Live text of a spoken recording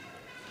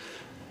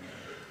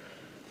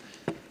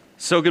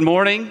So good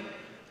morning.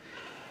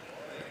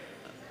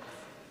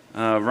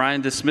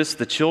 Ryan dismissed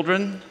the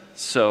children,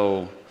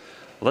 so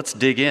let's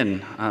dig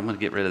in. I'm going to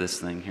get rid of this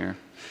thing here.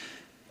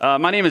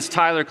 My name is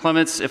Tyler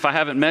Clements. If I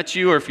haven't met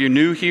you or if you're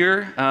new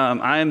here, so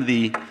I'm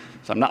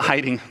not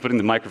hiding, putting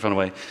the microphone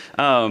away.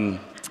 I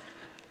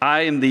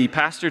am the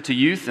pastor to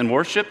youth and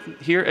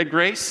worship here at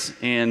Grace,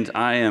 and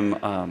I am,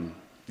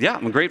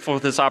 I'm grateful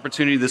for this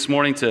opportunity this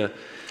morning to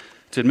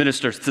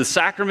administer the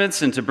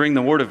sacraments and to bring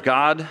the Word of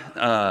God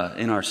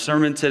in our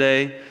sermon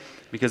today,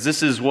 because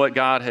this is what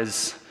God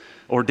has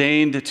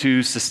ordained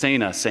to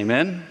sustain us.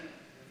 Amen?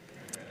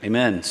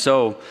 Amen.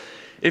 So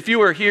if you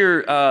were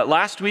here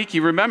last week,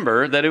 you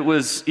remember that it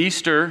was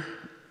Easter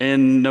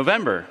in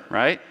November,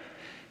 right?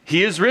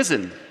 He is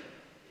risen.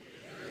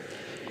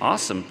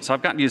 Awesome. So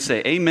I've gotten you to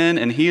say amen,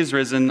 and he is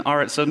risen. All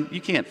right, so you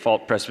can't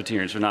fault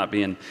Presbyterians for not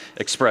being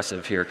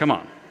expressive here. Come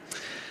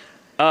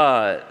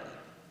on.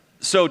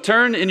 So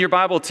turn in your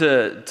Bible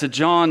to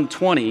John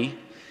 20,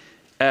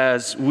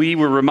 as we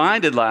were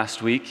reminded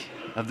last week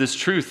of this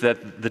truth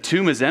that the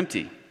tomb is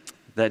empty,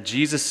 that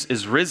Jesus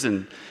is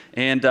risen.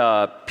 And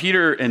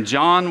Peter and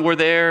John were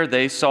there.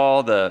 They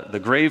saw the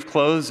grave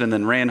closed and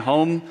then ran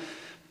home,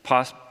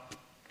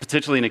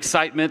 potentially in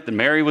excitement. And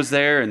Mary was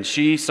there, and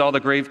she saw the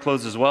grave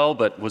closed as well,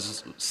 but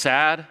was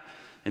sad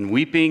and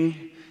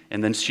weeping.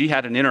 And then she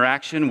had an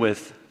interaction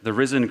with the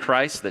risen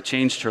Christ that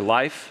changed her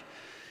life.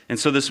 And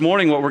so this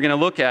morning, what we're going to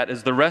look at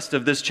is the rest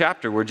of this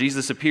chapter where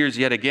Jesus appears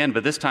yet again,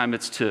 but this time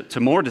it's to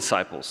more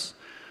disciples.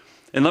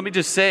 And let me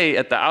just say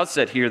at the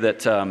outset here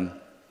that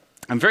I'm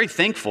very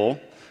thankful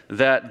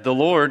that the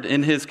Lord,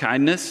 in his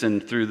kindness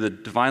and through the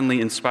divinely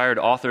inspired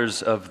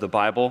authors of the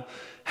Bible,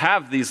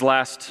 have these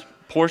last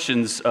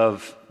portions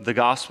of the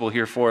gospel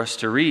here for us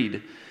to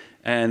read.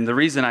 And the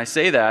reason I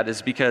say that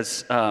is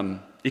because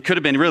it could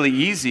have been really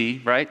easy,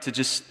 right, to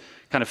just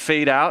kind of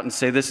fade out and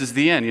say this is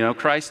the end. You know,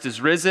 Christ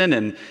is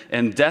risen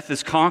and death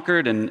is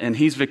conquered and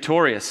he's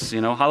victorious.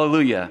 You know,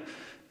 hallelujah.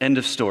 End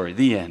of story.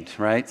 The end,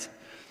 right?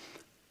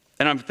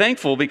 And I'm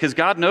thankful because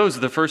God knows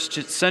the first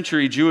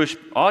century Jewish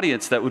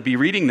audience that would be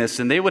reading this,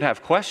 and they would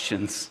have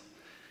questions.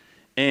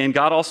 And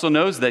God also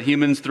knows that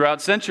humans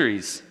throughout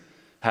centuries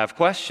have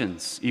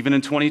questions, even in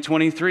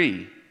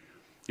 2023.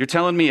 You're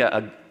telling me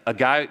a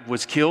guy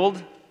was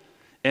killed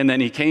and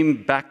then he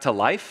came back to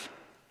life?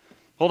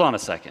 Hold on a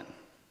second.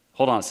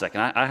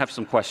 I have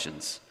some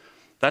questions.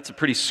 That's a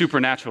pretty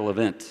supernatural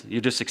event.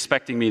 You're just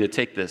expecting me to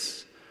take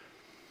this.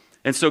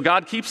 And so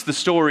God keeps the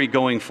story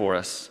going for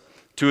us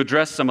to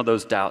address some of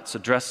those doubts,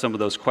 address some of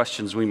those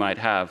questions we might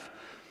have.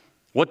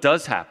 What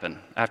does happen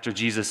after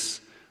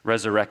Jesus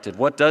resurrected?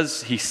 What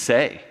does he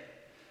say?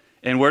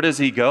 And where does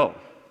he go?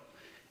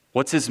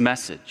 What's his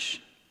message?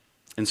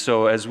 And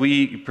so as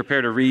we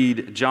prepare to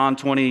read John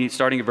 20,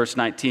 starting at verse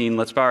 19,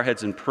 let's bow our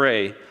heads and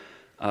pray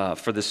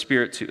for the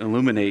Spirit to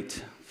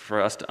illuminate for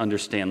us to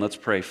understand. Let's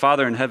pray.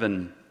 Father in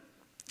heaven,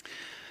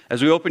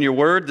 as we open your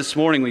word this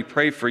morning, we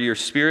pray for your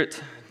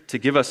Spirit to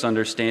give us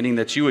understanding,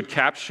 that you would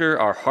capture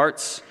our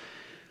hearts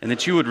and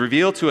that you would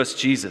reveal to us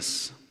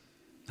Jesus.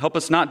 Help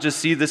us not just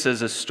see this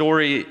as a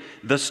story,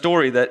 the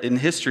story that in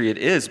history it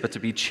is, but to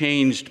be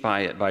changed by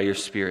it, by your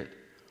Spirit.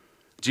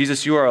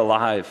 Jesus, you are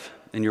alive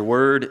and your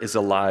word is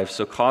alive,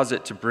 so cause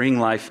it to bring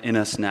life in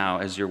us now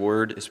as your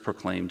word is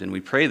proclaimed. And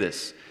we pray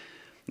this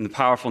in the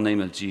powerful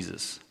name of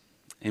Jesus.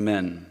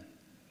 Amen.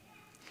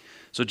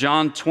 So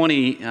John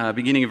 20,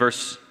 beginning of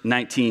verse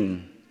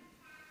 19.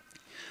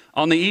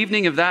 On the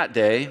evening of that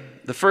day,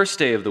 the first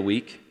day of the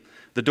week,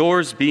 the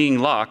doors being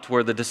locked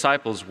where the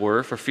disciples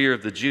were for fear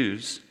of the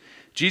Jews,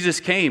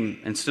 Jesus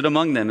came and stood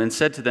among them and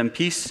said to them,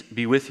 "Peace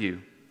be with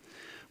you."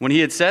 When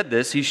he had said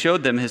this, he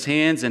showed them his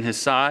hands and his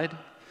side.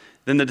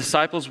 Then the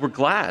disciples were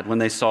glad when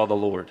they saw the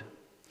Lord.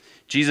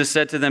 Jesus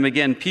said to them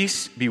again,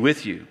 "Peace be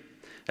with you.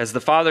 As the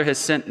Father has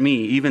sent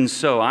me, even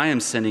so I am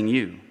sending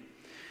you."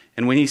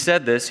 And when he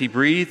said this, he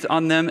breathed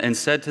on them and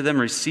said to them,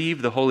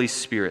 "Receive the Holy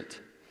Spirit.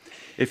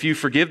 If you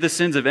forgive the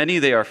sins of any,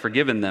 they are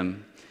forgiven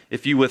them.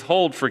 If you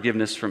withhold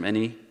forgiveness from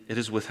any, it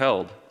is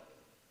withheld."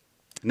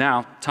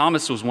 Now,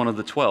 Thomas was one of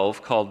the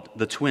 12, called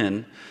the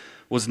twin,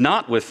 was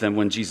not with them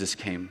when Jesus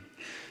came.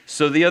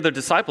 So the other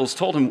disciples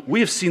told him, "We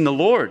have seen the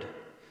Lord."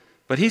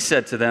 But he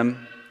said to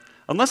them,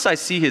 "Unless I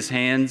see his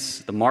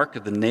hands, the mark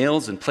of the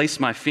nails, and place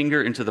my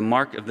finger into the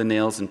mark of the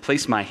nails, and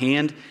place my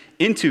hand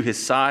into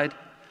his side,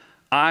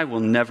 I will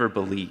never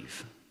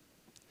believe."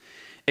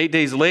 8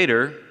 days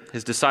later,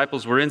 his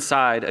disciples were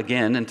inside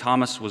again, and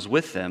Thomas was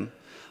with them.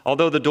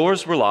 Although the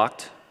doors were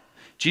locked,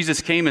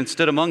 Jesus came and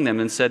stood among them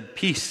and said,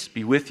 "Peace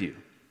be with you."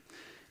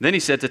 Then he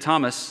said to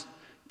Thomas,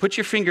 "Put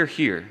your finger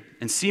here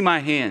and see my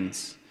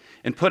hands,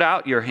 and put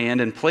out your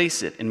hand and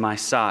place it in my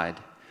side.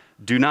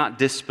 Do not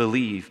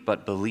disbelieve,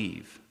 but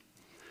believe."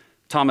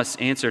 Thomas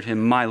answered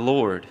him, "My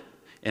Lord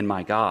and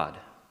my God."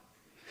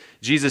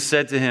 Jesus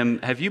said to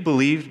him, "Have you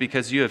believed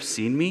because you have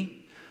seen me?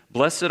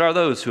 Blessed are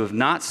those who have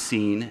not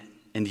seen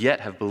and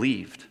yet have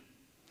believed."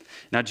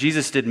 Now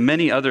Jesus did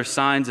many other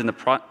signs in the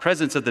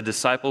presence of the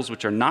disciples,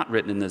 which are not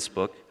written in this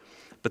book,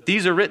 but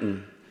these are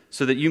written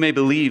so that you may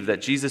believe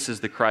that Jesus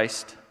is the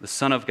Christ, the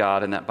Son of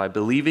God, and that by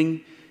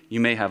believing you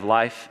may have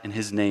life in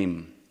his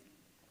name.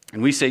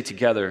 And we say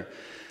together,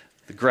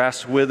 the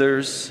grass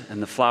withers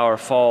and the flower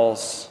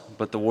falls,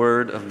 but the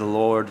word of the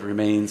Lord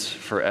remains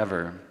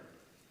forever.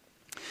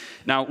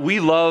 Now, we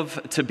love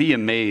to be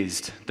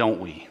amazed, don't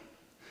we?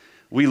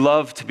 We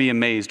love to be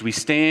amazed. We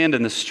stand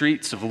in the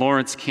streets of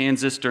Lawrence,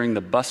 Kansas during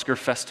the Busker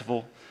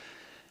Festival,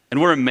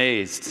 and we're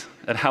amazed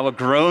at how a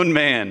grown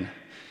man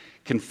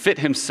can fit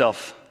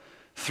himself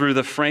through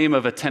the frame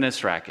of a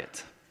tennis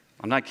racket.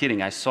 I'm not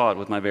kidding, I saw it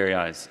with my very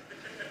eyes.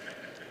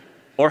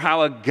 Or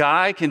how a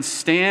guy can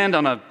stand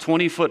on a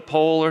 20-foot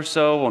pole or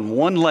so on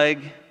one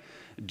leg,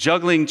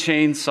 juggling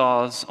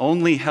chainsaws,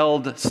 only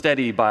held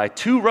steady by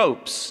 2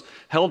 ropes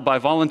held by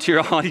volunteer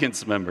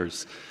audience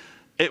members.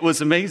 It was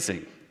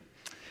amazing.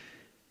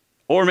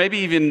 Or maybe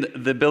even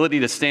the ability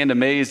to stand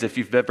amazed if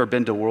you've ever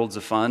been to Worlds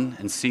of Fun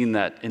and seen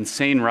that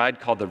insane ride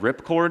called the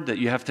Ripcord that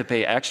you have to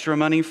pay extra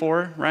money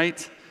for,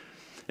 right?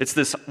 It's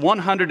this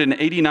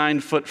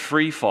 189-foot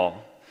free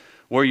fall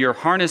where you're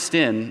harnessed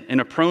in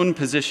a prone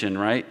position,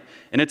 right?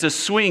 And it's a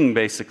swing,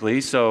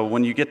 basically. So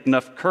when you get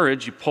enough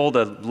courage, you pull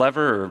the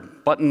lever or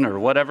button or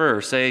whatever,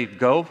 or say,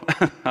 go.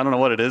 I don't know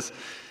what it is.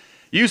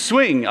 You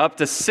swing up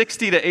to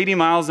 60 to 80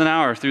 miles an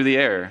hour through the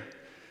air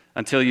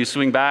until you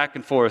swing back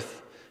and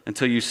forth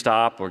until you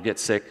stop or get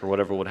sick or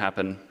whatever would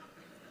happen.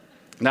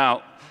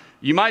 Now,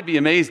 you might be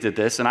amazed at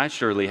this, and I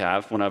surely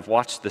have when I've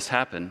watched this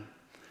happen.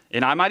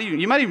 And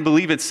you might even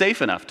believe it's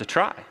safe enough to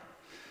try.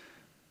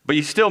 But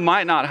you still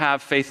might not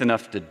have faith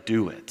enough to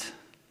do it.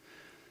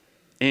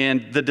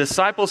 And the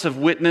disciples have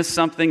witnessed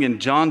something in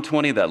John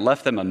 20 that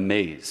left them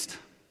amazed.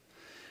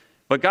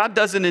 But God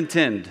doesn't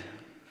intend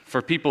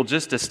for people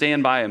just to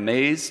stand by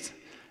amazed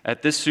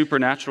at this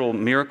supernatural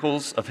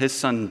miracles of his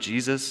son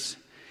Jesus.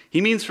 He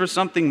means for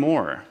something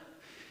more.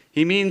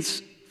 He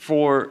means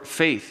for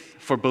faith,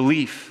 for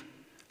belief,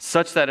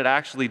 such that it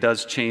actually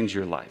does change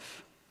your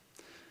life.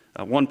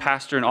 One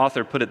pastor and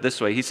author put it this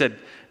way. He said,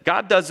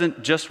 God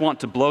doesn't just want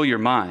to blow your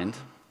mind.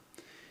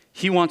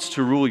 He wants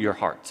to rule your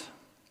heart.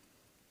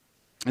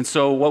 And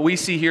so what we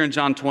see here in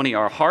John 20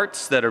 are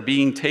hearts that are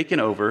being taken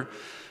over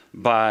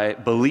by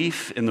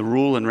belief in the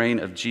rule and reign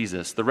of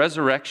Jesus. The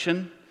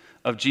resurrection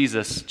of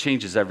Jesus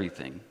changes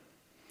everything.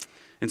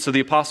 And so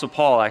the Apostle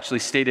Paul actually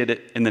stated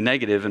it in the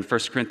negative in 1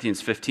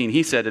 Corinthians 15.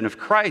 He said, and if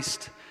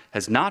Christ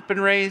has not been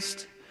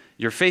raised,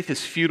 your faith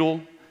is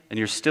futile and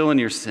you're still in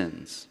your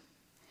sins.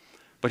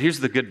 But here's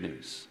the good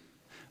news.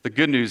 The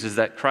good news is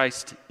that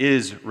Christ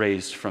is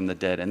raised from the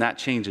dead, and that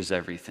changes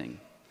everything.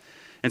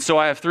 And so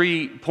I have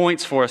 3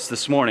 points for us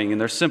this morning,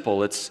 and they're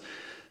simple. It's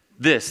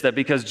this, that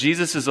because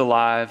Jesus is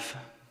alive,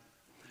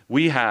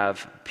 we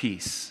have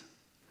peace,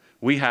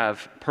 we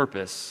have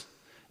purpose,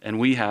 and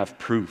we have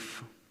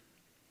proof.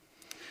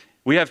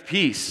 We have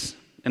peace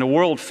in a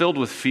world filled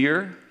with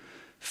fear,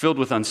 filled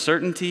with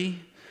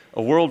uncertainty,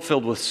 a world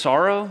filled with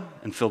sorrow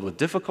and filled with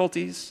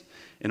difficulties,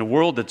 in a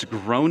world that's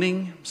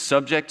groaning,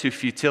 subject to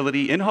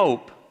futility, in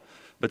hope,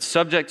 but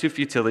subject to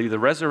futility. The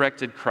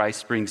resurrected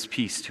Christ brings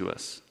peace to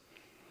us.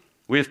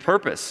 We have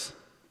purpose.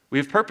 We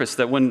have purpose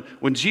that when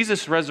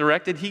Jesus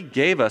resurrected, he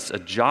gave us a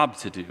job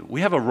to do.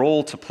 We have a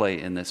role to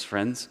play in this,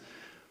 friends.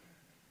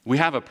 We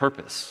have a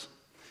purpose.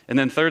 And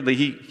then thirdly,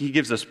 he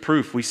gives us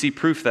proof. We see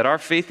proof that our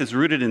faith is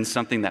rooted in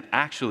something that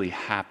actually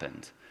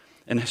happened,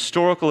 an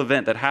historical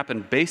event that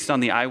happened based on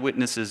the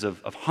eyewitnesses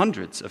of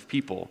hundreds of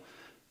people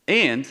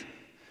and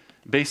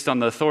based on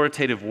the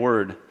authoritative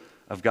word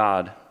of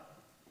God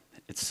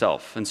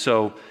itself. And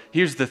so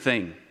here's the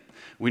thing.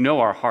 We know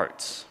our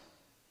hearts.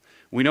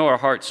 We know our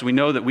hearts. We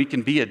know that we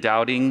can be a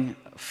doubting,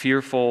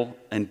 fearful,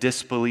 and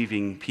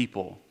disbelieving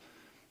people.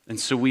 And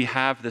so we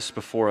have this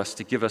before us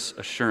to give us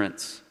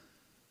assurance.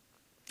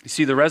 You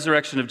see, the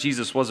resurrection of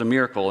Jesus was a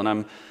miracle,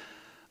 and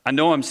I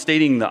know I'm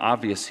stating the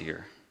obvious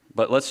here,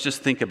 but let's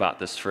just think about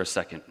this for a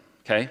second,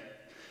 okay?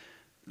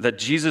 That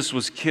Jesus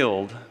was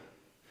killed,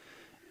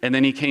 and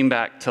then he came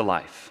back to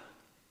life.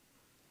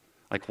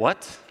 Like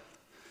what?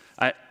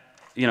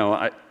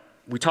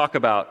 We talk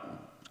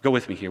about, go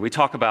with me here, we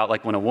talk about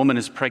like when a woman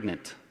is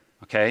pregnant,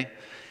 okay?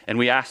 And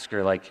we ask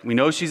her, like, we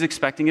know she's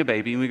expecting a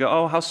baby, and we go,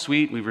 oh, how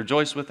sweet, we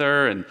rejoice with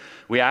her, and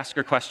we ask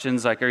her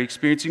questions like, are you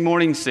experiencing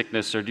morning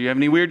sickness, or do you have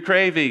any weird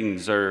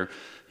cravings, or,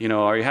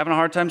 are you having a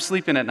hard time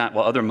sleeping at night?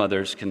 Well, other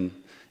mothers can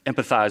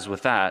empathize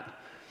with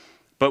that.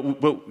 But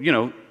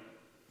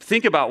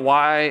think about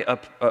why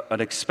an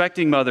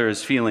expecting mother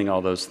is feeling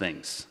all those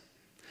things.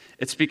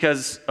 It's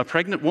because a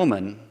pregnant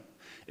woman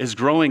is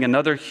growing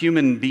another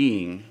human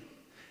being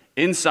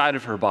inside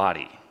of her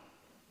body.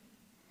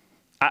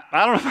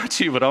 I don't know about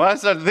you, but when I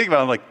started to think about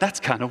it, I'm like,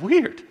 that's kind of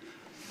weird.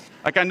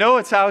 Like, I know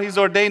it's how he's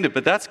ordained it,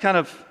 but that's kind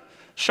of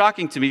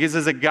shocking to me because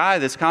as a guy,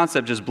 this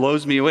concept just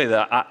blows me away,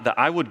 that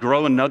I would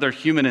grow another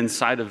human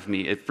inside of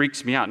me. It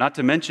freaks me out. Not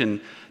to mention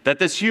that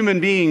this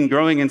human being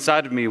growing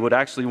inside of me would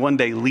actually one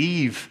day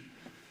leave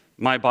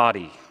my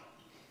body.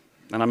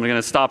 And I'm going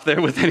to stop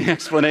there with any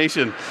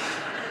explanation.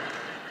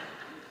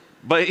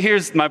 But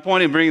here's my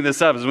point in bringing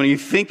this up is when you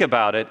think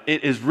about it,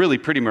 it is really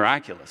pretty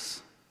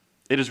miraculous.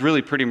 It is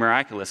really pretty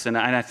miraculous. And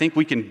I think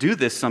we can do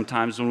this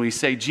sometimes when we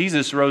say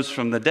Jesus rose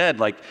from the dead,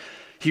 like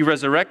he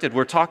resurrected.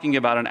 We're talking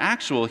about an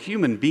actual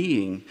human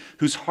being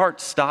whose heart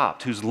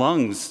stopped, whose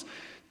lungs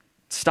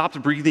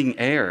stopped breathing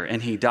air,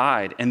 and he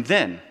died. And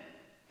then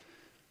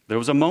there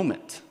was a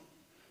moment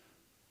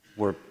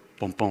where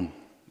boom, boom,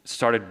 it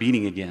started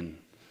beating again,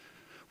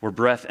 where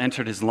breath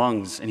entered his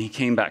lungs and he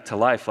came back to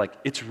life. Like,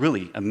 it's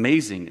really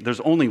amazing. There's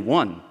only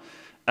one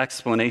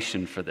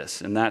explanation for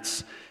this, and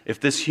that's if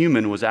this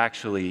human was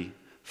actually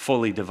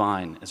fully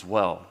divine as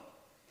well,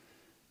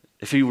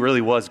 if he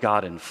really was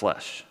God in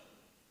flesh.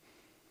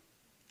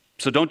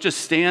 So don't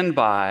just stand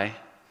by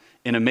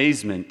in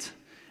amazement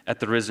at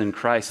the risen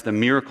Christ, the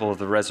miracle of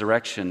the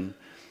resurrection.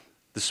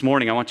 This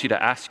morning, I want you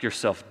to ask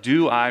yourself,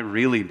 do I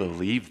really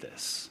believe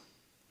this?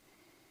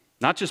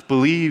 Not just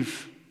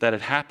believe that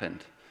it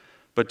happened,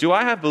 but do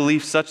I have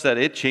belief such that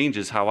it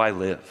changes how I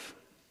live?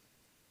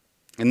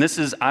 And this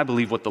is, I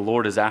believe, what the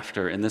Lord is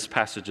after in this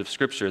passage of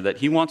Scripture, that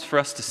he wants for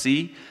us to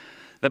see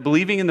that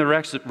believing in the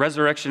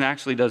resurrection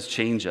actually does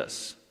change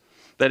us,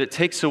 that it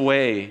takes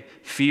away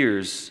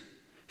fears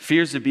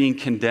of being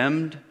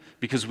condemned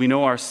because we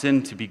know our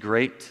sin to be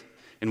great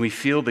and we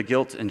feel the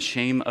guilt and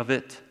shame of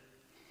it,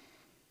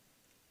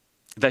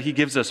 that he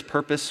gives us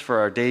purpose for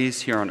our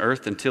days here on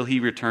earth until he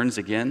returns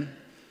again,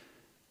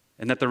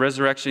 and that the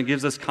resurrection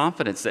gives us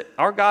confidence that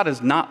our God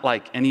is not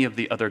like any of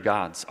the other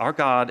gods. Our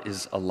God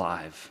is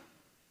alive.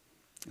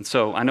 And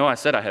so I know I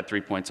said I had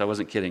 3 points. I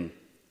wasn't kidding.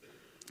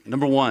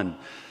 Number one,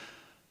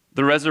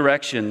 the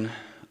resurrection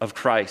of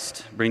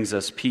Christ brings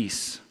us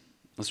peace.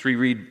 Let's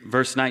reread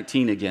verse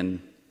 19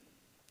 again.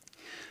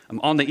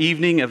 On the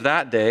evening of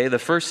that day, the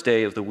first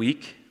day of the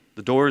week,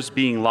 the doors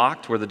being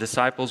locked where the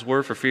disciples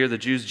were for fear of the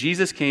Jews,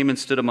 Jesus came and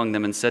stood among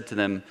them and said to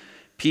them,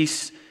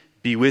 "Peace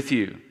be with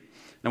you."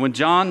 Now, when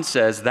John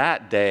says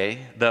that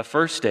day, the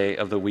first day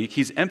of the week,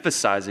 he's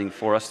emphasizing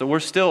for us that we're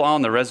still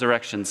on the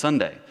Resurrection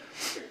Sunday,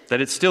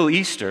 that it's still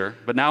Easter,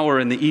 but now we're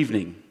in the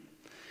evening.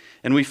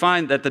 And we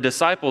find that the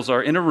disciples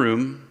are in a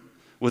room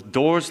with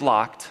doors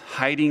locked,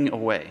 hiding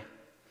away.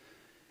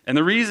 And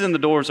the reason the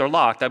doors are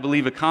locked, I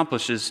believe,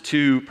 accomplishes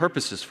two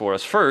purposes for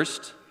us.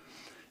 First,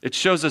 it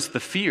shows us the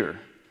fear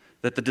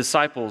that the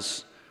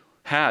disciples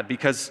had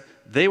because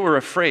they were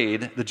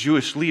afraid the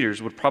Jewish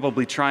leaders would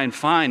probably try and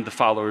find the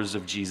followers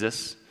of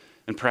Jesus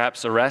and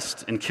perhaps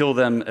arrest and kill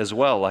them as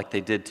well, like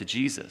they did to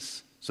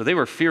Jesus. So they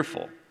were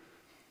fearful.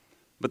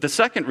 But the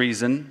second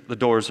reason the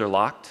doors are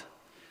locked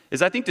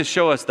is, I think, to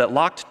show us that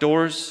locked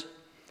doors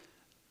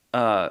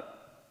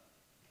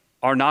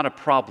are not a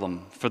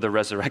problem for the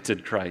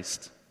resurrected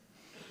Christ.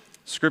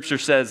 Scripture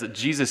says that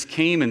Jesus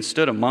came and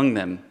stood among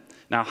them.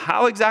 Now,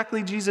 how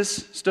exactly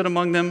Jesus stood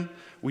among them,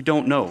 we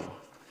don't know,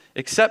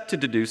 except to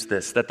deduce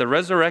this, that the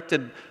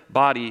resurrected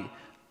body,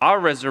 our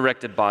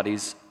resurrected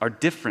bodies, are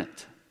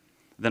different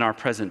than our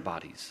present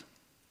bodies.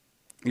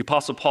 The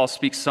Apostle Paul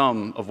speaks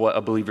some of what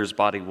a believer's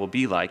body will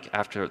be like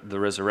after the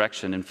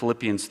resurrection. In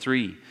Philippians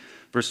 3,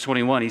 verse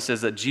 21, he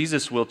says that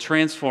Jesus will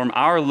transform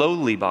our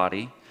lowly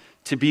body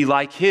to be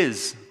like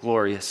his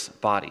glorious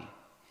body.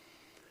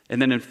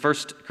 And then in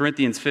 1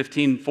 Corinthians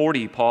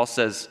 15:40, Paul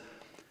says,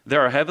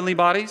 there are heavenly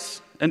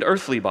bodies and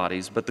earthly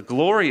bodies, but the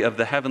glory of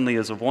the heavenly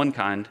is of one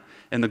kind,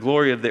 and the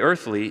glory of the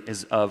earthly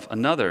is of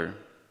another.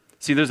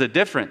 See, there's a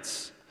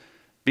difference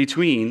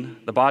between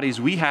the bodies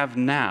we have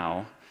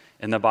now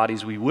and the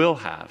bodies we will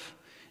have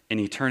in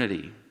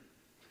eternity.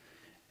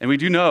 And we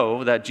do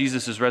know that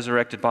Jesus'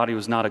 resurrected body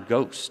was not a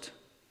ghost.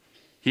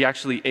 He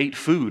actually ate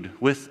food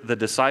with the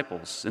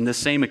disciples. In this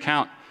same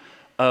account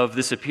of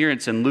this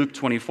appearance in Luke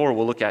 24,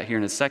 we'll look at here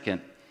in a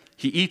second,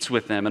 he eats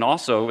with them. And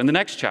also in the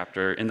next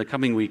chapter, in the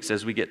coming weeks,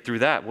 as we get through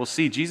that, we'll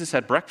see Jesus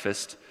had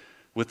breakfast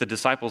with the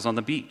disciples on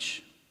the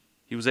beach.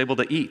 He was able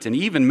to eat. And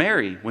even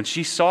Mary, when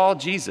she saw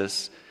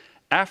Jesus,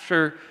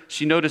 after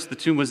she noticed the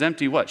tomb was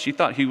empty, what? She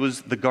thought he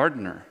was the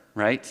gardener,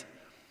 right?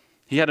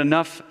 He had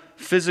enough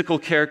physical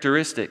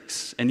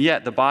characteristics, and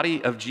yet the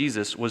body of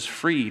Jesus was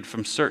freed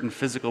from certain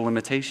physical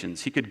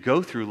limitations. He could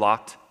go through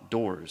locked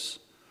doors.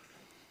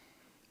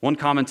 One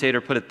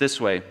commentator put it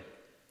this way: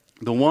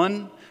 the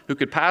one who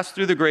could pass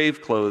through the grave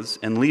clothes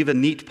and leave a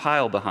neat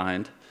pile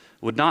behind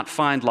would not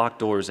find locked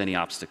doors any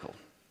obstacle.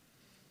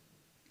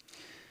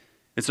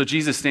 And so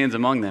Jesus stands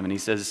among them and he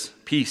says,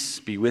 "Peace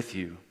be with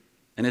you."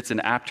 And it's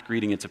an apt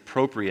greeting. It's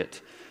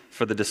appropriate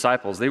for the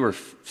disciples. They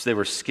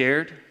were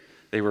scared.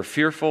 They were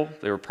fearful.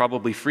 They were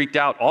probably freaked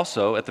out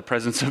also at the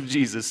presence of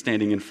Jesus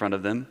standing in front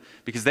of them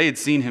because they had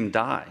seen him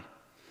die.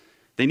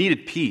 They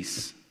needed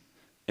peace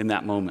in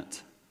that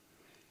moment.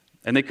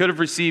 And they could have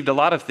received a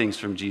lot of things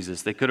from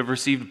Jesus. They could have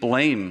received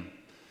blame,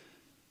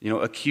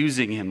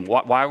 accusing him.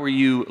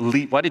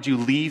 Why did you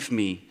leave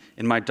me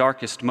in my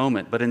darkest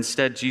moment? But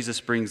instead,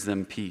 Jesus brings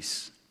them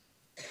peace.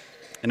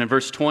 And in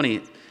verse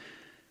 20,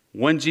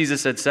 when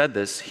Jesus had said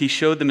this, he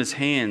showed them his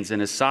hands and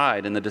his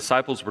side, and the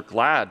disciples were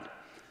glad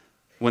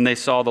when they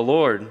saw the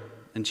Lord.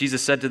 And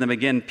Jesus said to them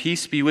again,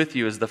 "Peace be with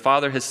you, as the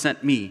Father has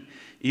sent me,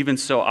 even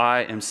so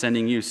I am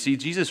sending you." See,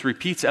 Jesus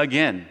repeats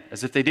again,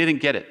 as if they didn't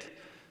get it.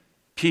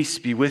 Peace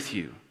be with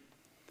you.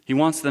 He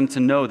wants them to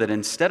know that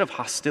instead of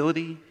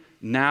hostility,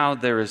 now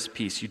there is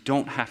peace. You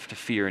don't have to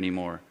fear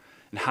anymore.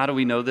 And how do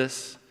we know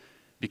this?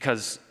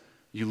 Because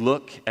you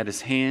look at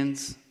his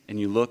hands and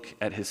you look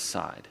at his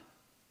side.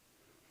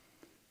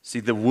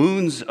 See, the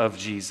wounds of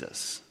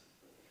Jesus,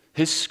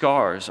 his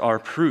scars are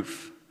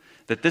proof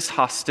that this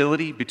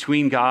hostility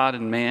between God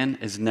and man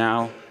is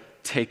now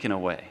taken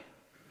away.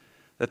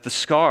 That the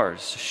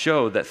scars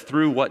show that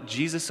through what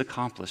Jesus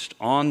accomplished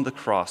on the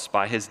cross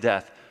by his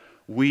death,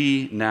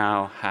 we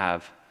now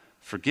have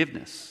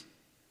forgiveness.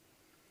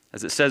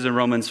 As it says in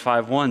Romans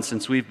 5:1,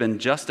 since we've been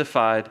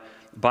justified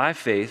by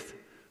faith,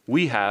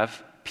 we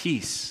have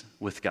peace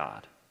with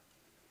God.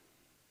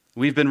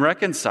 We've been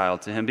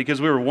reconciled to him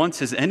because we were once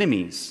his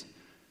enemies.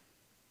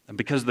 And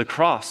because of the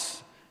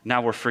cross,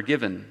 now we're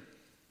forgiven.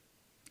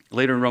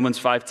 Later in Romans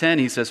 5:10,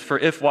 he says, for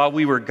if while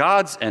we were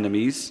God's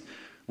enemies,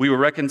 we were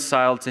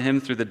reconciled to him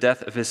through the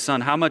death of his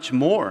son, how much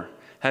more,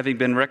 having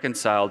been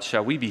reconciled,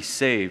 shall we be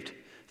saved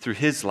through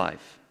his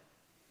life?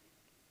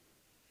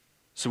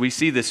 So we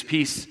see this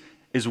peace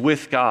is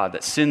with God,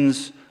 that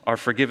sins are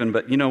forgiven.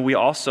 But we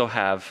also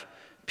have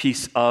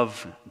peace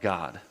of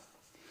God.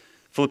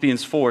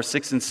 Philippians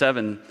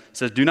 4:6-7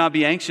 says, do not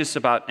be anxious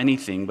about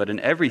anything, but in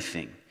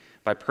everything,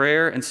 by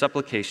prayer and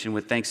supplication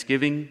with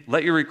thanksgiving,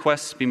 let your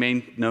requests be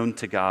made known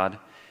to God,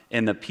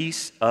 and the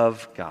peace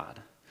of God,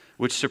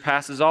 which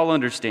surpasses all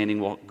understanding,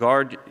 will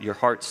guard your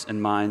hearts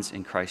and minds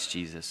in Christ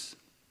Jesus.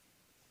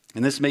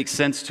 And this makes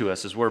sense to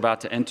us as we're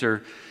about to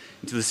enter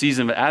into the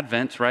season of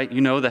Advent, right?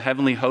 The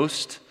heavenly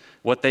host,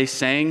 what they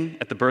sang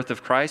at the birth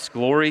of Christ,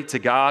 glory to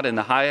God in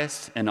the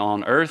highest, and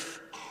on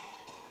earth,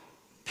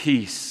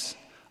 peace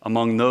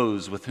among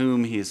those with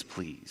whom he is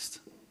pleased.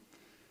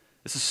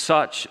 This is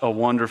such a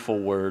wonderful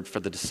word for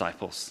the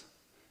disciples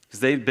because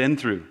they've been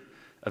through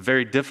a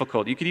very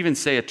difficult, you could even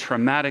say a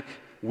traumatic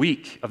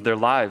week of their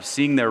lives,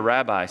 seeing their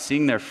rabbi,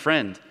 seeing their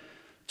friend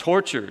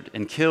tortured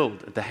and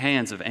killed at the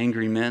hands of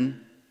angry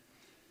men.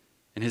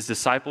 And his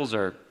disciples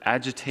are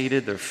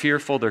agitated, they're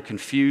fearful, they're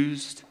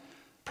confused,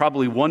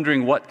 probably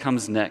wondering what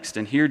comes next.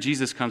 And here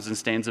Jesus comes and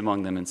stands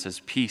among them and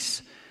says,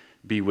 peace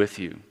be with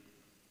you.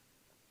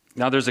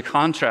 Now there's a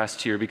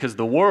contrast here because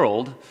the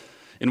world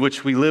in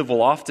which we live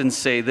will often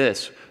say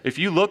this: if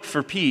you look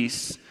for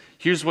peace,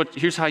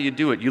 here's how you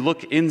do it. You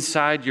look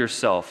inside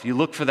yourself. You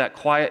look for that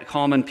quiet,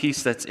 calm, and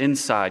peace that's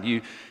inside.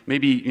 You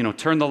maybe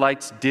turn the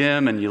lights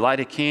dim and you light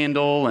a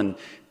candle and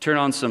turn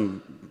on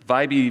some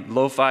vibey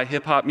lo-fi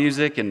hip-hop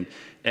music, and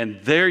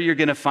there you're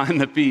going to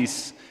find the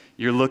peace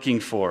you're looking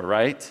for,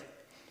 right?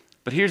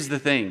 But here's the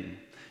thing.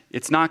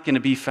 It's not going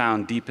to be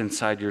found deep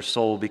inside your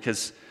soul,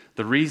 because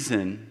the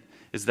reason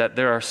is that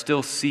there are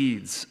still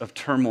seeds of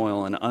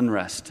turmoil and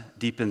unrest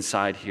deep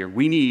inside here.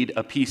 We need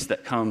a peace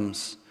that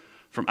comes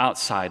from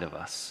outside of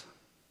us,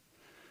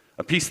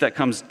 a peace that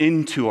comes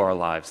into our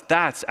lives.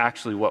 That's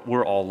actually what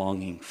we're all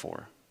longing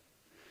for.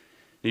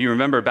 You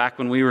remember back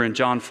when we were in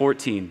John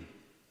 14,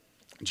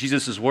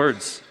 Jesus'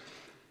 words,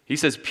 he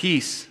says,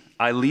 peace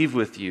I leave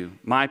with you,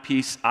 my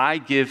peace I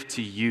give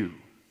to you.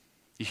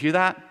 You hear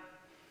that?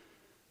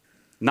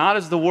 Not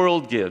as the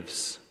world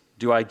gives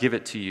do I give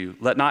it to you.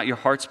 Let not your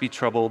hearts be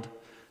troubled,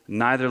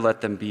 neither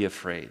let them be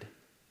afraid.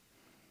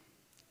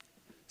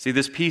 See,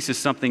 this peace is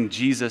something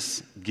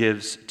Jesus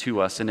gives to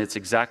us, and it's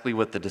exactly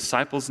what the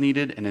disciples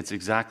needed, and it's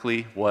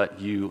exactly what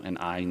you and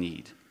I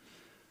need.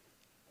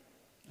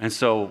 And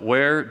so,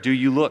 where do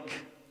you look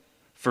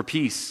for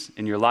peace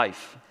in your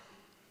life?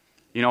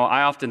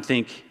 I often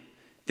think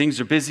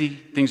things are busy,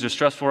 things are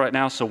stressful right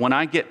now, so when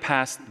I get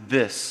past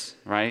this,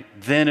 right,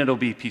 then it'll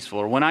be peaceful.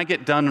 Or when I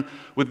get done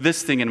with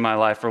this thing in my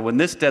life, or when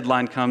this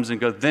deadline comes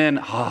and goes,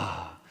 then,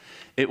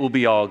 it will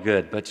be all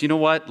good. But you know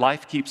what?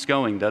 Life keeps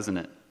going, doesn't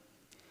it?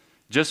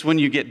 Just when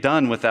you get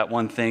done with that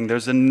one thing,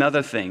 there's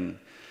another thing.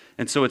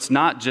 And so it's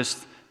not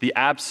just the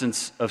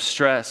absence of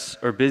stress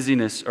or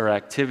busyness or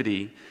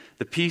activity.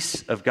 The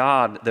peace of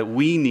God that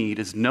we need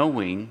is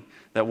knowing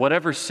that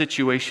whatever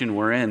situation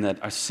we're in,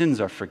 that our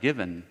sins are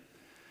forgiven,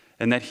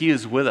 and that he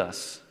is with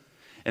us,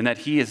 and that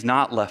he has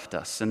not left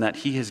us, and that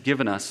he has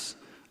given us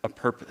a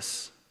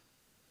purpose.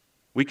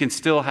 We can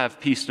still have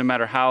peace no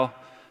matter how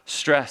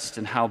stressed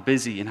and how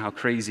busy and how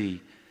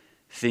crazy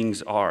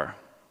things are.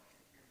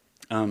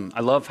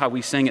 I love how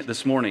we sang it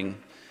this morning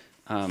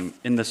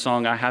in the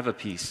song, I Have a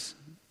Peace.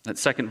 That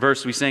second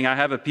verse, we sang, I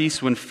have a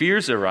peace when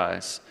fears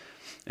arise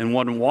and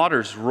when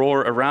waters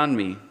roar around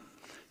me.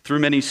 Through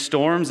many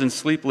storms and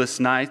sleepless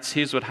nights,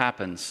 here's what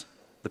happens.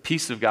 The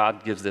peace of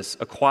God gives this.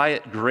 A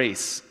quiet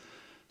grace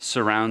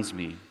surrounds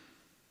me.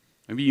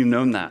 Maybe you've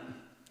known that.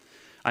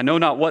 I know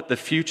not what the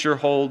future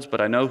holds,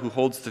 but I know who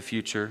holds the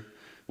future.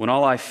 When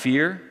all I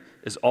fear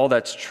is all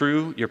that's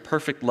true, your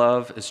perfect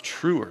love is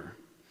truer.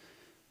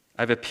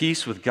 I have a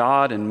peace with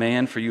God and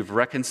man, for you've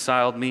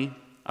reconciled me.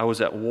 I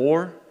was at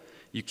war.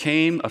 You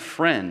came a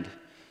friend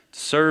to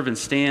serve and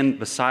stand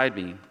beside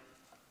me.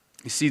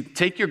 You see,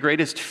 take your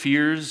greatest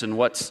fears and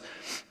what's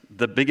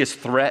the biggest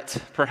threat,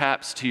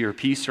 perhaps, to your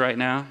peace right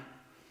now,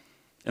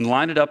 and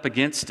line it up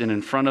against and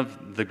in front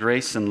of the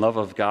grace and love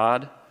of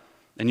God,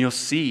 and you'll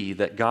see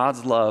that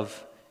God's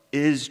love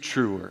is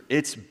truer,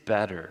 it's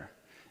better,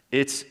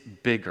 it's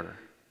bigger.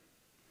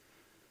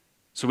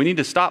 So we need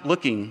to stop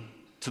looking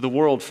to the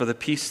world for the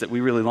peace that we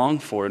really long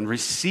for and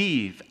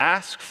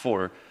ask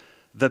for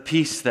the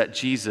peace that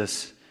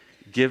Jesus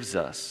gives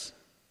us.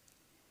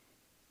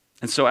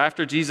 And so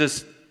after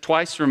Jesus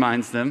twice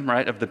reminds them,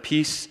 right, of the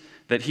peace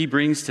that he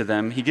brings to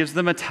them, he gives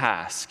them a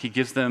task. He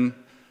gives them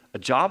a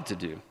job to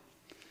do.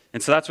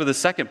 And so that's where the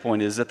second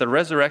point is, that the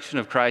resurrection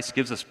of Christ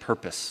gives us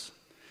purpose.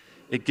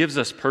 It gives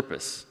us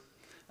purpose.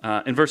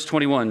 In verse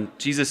 21,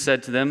 Jesus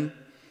said to them,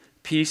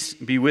 "Peace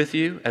be with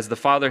you, as the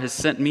Father has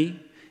sent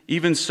me,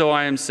 even so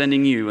I am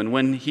sending you." And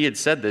when he had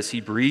said this, he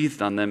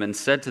breathed on them and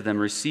said to them,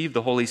 "Receive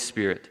the Holy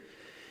Spirit.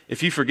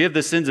 If you forgive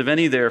the sins of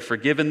any, they are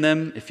forgiven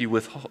them. If you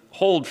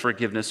withhold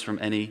forgiveness from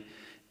any,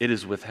 it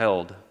is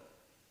withheld."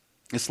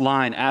 This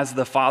line, "As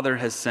the Father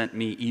has sent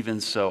me,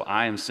 even so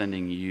I am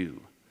sending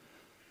you."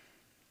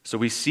 So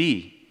we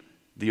see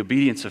the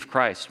obedience of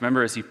Christ.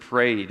 Remember, as he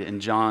prayed in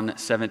John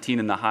 17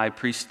 in the high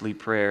priestly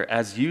prayer,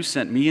 "As you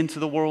sent me into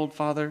the world,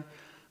 Father,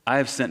 I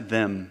have sent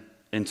them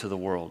into the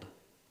world."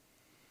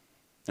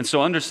 And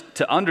so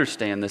to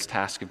understand this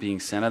task of being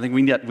sent, I think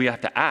we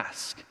have to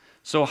ask,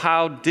 so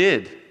how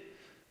did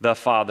the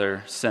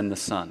Father send the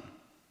Son?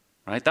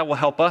 Right? That will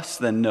help us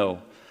then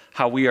know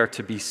how we are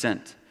to be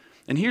sent.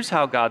 And here's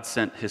how God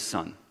sent his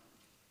Son.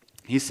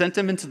 He sent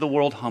him into the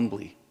world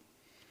humbly.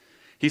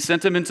 He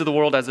sent him into the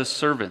world as a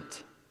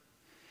servant.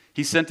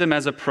 He sent him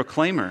as a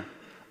proclaimer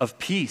of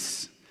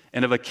peace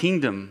and of a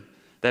kingdom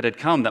that had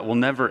come that will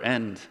never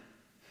end.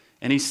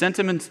 And he sent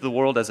him into the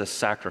world as a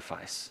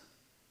sacrifice.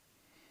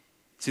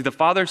 See, the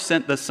Father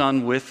sent the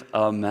Son with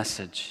a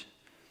message.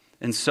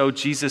 And so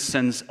Jesus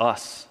sends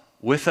us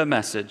with a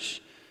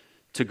message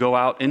to go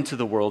out into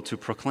the world to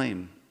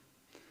proclaim.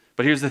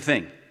 But here's the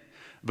thing.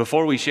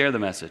 Before we share the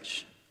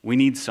message, we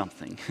need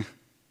something,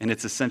 and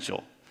it's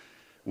essential.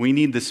 We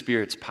need the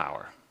Spirit's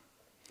power.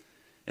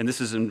 And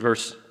this is in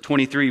verse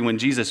 23 when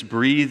Jesus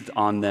breathed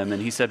on them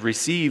and he said,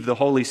 "Receive the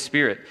Holy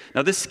Spirit."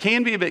 Now this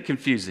can be a bit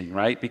confusing,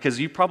 right? Because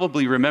you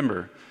probably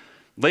remember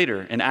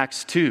later in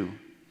Acts 2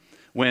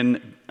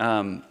 when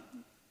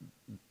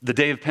the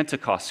day of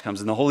Pentecost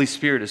comes and the Holy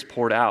Spirit is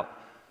poured out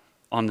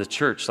on the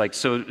church.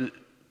 So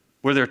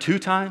were there 2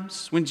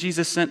 times when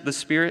Jesus sent the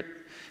Spirit?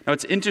 Now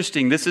it's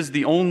interesting, this is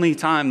the only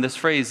time this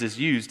phrase is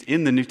used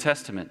in the New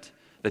Testament,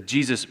 that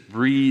Jesus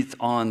breathed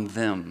on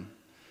them.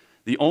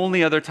 The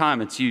only other time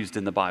it's used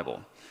in the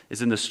Bible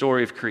is in the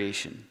story of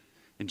creation,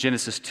 in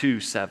Genesis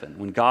 2:7,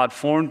 when God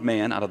formed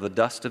man out of the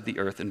dust of the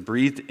earth and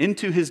breathed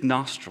into his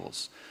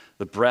nostrils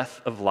the breath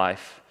of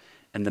life,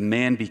 and the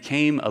man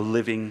became a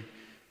living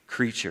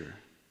creature.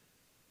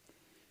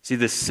 See,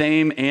 the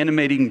same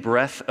animating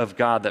breath of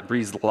God that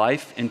breathes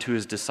life into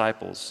his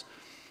disciples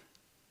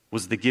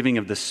was the giving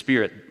of the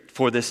Spirit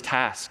for this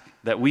task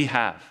that we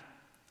have.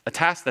 A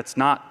task that's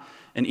not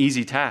an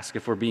easy task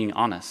if we're being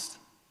honest.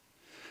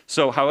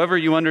 So however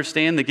you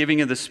understand the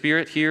giving of the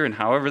Spirit here and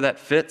however that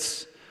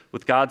fits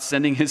with God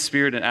sending his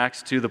Spirit in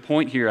Acts 2, the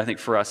point here I think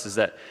for us is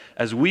that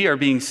as we are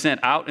being sent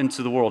out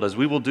into the world, as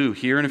we will do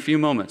here in a few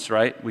moments,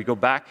 right? We go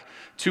back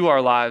to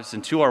our lives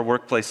and to our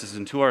workplaces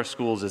and to our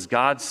schools as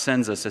God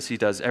sends us, as he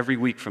does every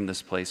week from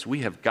this place. We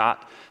have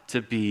got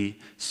to be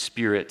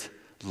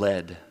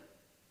Spirit-led.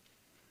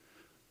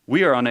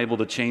 We are unable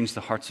to change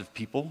the hearts of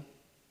people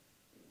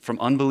from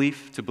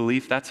unbelief to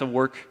belief. That's a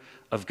work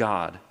of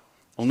God.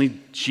 Only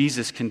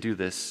Jesus can do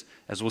this,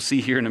 as we'll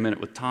see here in a minute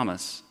with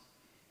Thomas.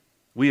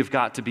 We have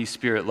got to be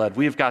Spirit-led.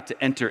 We have got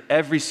to enter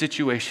every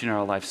situation in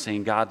our life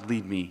saying, "God,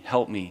 lead me,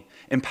 help me,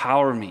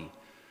 empower me,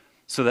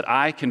 so that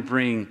I can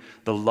bring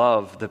the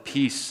love, the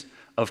peace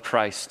of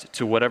Christ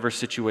to whatever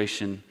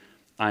situation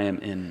I am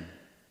in."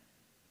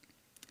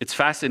 It's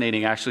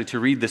fascinating, actually, to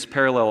read this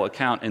parallel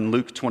account in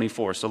Luke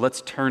 24. So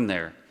let's turn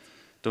there.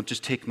 Don't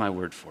just take my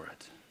word for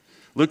it.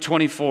 Luke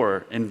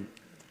 24, and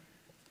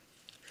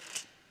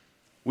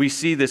we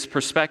see this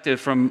perspective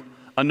from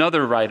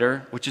another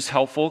writer, which is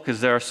helpful because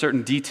there are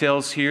certain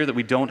details here that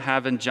we don't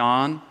have in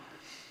John.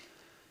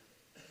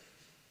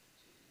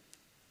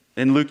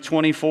 In Luke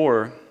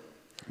 24,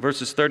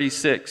 verses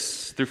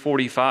 36 through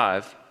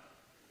 45,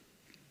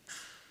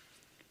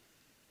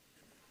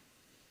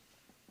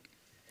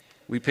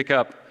 we pick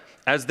up,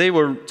 "As they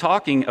were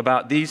talking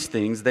about these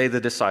things, they,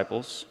 the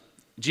disciples,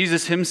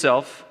 Jesus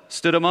himself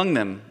stood among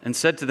them and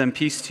said to them,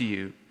 'Peace to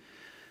you.'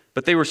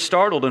 But they were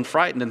startled and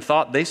frightened and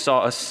thought they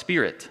saw a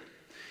spirit.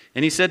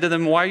 And he said to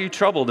them, 'Why are you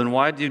troubled, and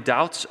why do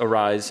doubts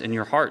arise in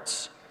your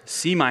hearts?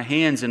 See my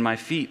hands and my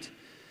feet,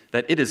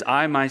 that it is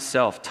I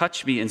myself.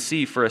 Touch me and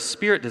see, for a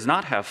spirit does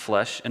not have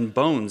flesh and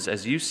bones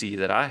as you see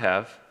that I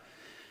have.'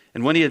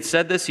 And when he had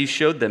said this, he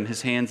showed them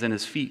his hands and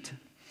his feet.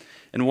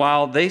 And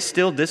while they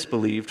still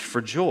disbelieved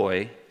for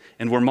joy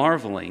and were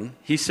marveling,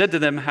 he said to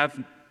them,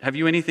 'Have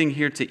you anything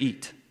here to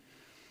eat?'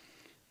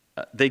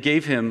 They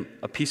gave him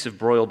a piece of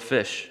broiled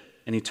fish,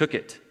 and he took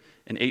it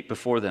and ate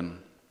before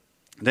them.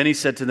 Then he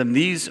said to them,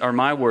 'These are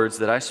my words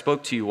that I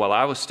spoke to you while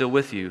I was still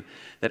with you,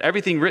 that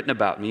everything written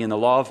about me in the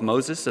law of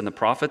Moses and the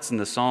prophets and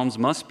the Psalms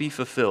must be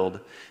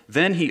fulfilled.'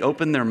 Then he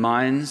opened their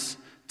minds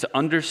to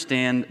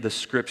understand the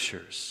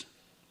Scriptures.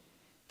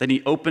 Then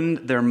he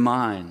opened their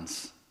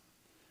minds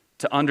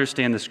to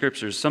understand the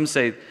Scriptures. Some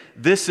say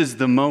this is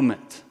the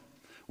moment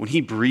when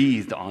he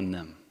breathed on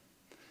them.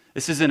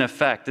 This is an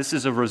effect, this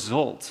is a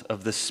result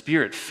of the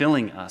Spirit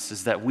filling us,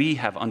 is that we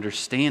have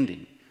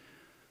understanding.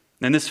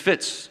 And this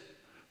fits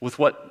with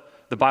what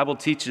the Bible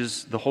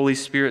teaches the Holy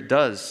Spirit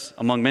does.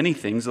 Among many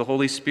things, the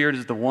Holy Spirit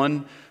is the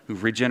one who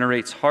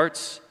regenerates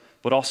hearts,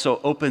 but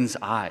also opens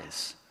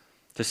eyes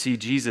to see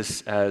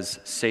Jesus as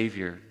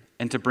Savior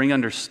and to bring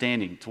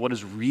understanding to what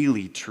is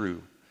really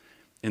true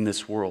in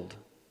this world.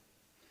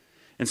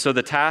 And so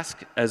the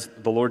task, as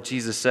the Lord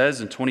Jesus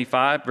says in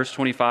verse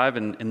 25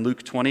 in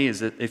Luke 20, is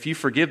that if you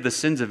forgive the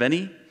sins of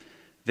any,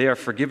 they are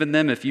forgiven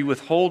them. If you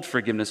withhold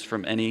forgiveness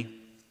from any,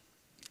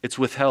 it's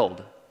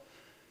withheld.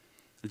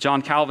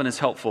 John Calvin is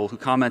helpful, who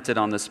commented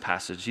on this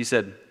passage. He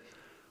said,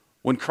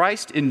 when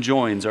Christ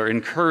enjoins or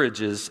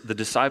encourages the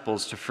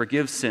disciples to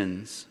forgive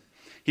sins,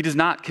 he does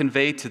not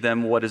convey to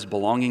them what is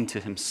belonging to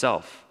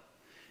himself.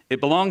 It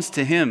belongs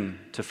to him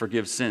to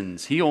forgive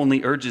sins. He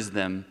only urges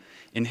them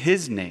in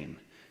his name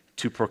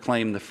to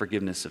proclaim the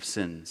forgiveness of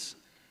sins.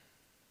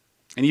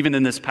 And even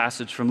in this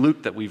passage from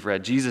Luke that we've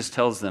read, Jesus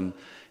tells them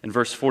in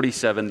verse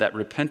 47 that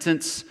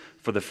repentance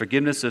for the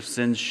forgiveness of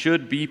sins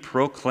should be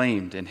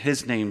proclaimed in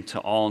his name to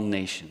all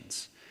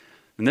nations.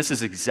 And this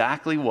is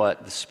exactly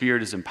what the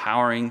Spirit is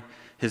empowering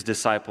his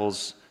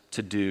disciples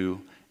to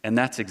do, and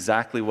that's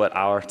exactly what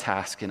our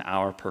task and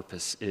our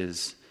purpose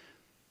is.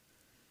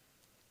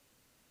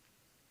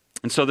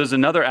 And so there's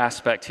another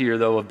aspect here,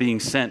 though, of being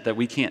sent that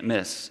we can't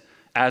miss.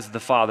 As the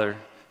Father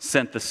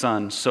sent the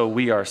Son, so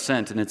we are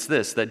sent. And it's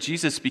this, that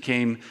Jesus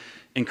became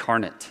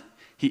incarnate.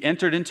 He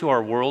entered into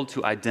our world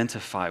to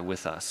identify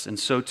with us. And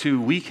so too,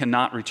 we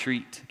cannot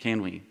retreat,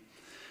 can we?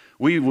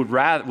 We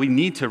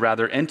need to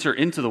rather enter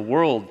into the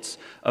worlds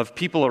of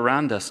people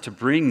around us to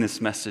bring this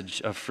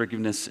message of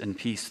forgiveness and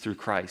peace through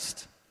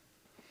Christ.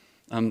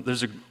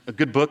 There's a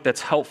good book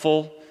that's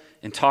helpful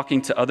in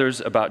talking to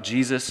others about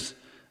Jesus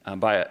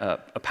by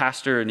a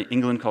pastor in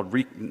England called,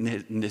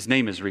 his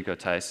name is Rico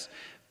Tice.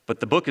 But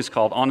the book is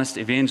called Honest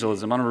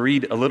Evangelism. I'm going to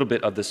read a little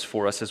bit of this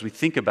for us as we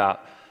think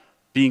about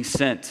being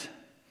sent,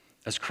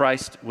 as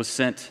Christ was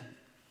sent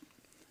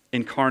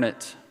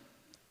incarnate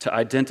to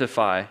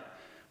identify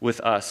with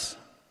us.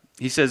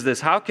 He says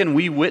this, how can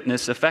we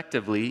witness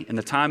effectively in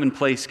the time and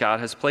place God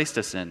has placed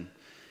us in?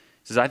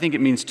 He says, I think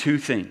it means two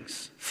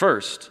things.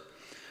 First,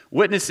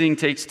 witnessing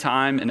takes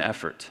time and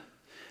effort.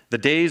 The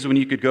days when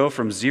you could go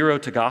from zero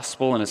to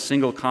gospel in a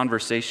single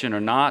conversation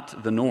are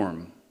not the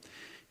norm.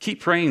 Keep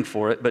praying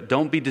for it, but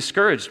don't be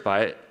discouraged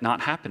by it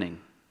not happening.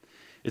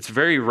 It's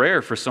very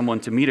rare for someone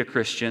to meet a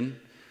Christian,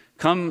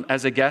 come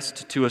as a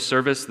guest to a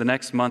service the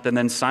next month, and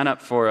then sign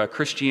up for a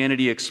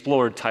Christianity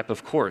Explored type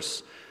of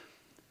course.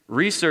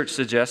 Research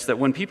suggests that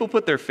when people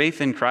put their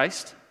faith in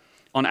Christ,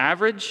 on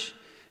average,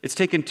 it's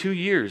taken 2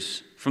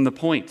 years from the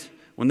point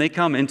when they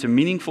come into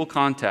meaningful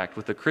contact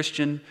with a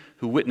Christian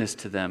who witnessed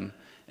to them,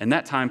 and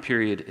that time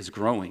period is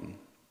growing.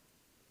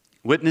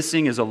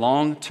 Witnessing is a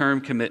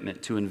long-term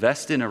commitment to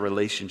invest in a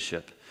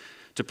relationship,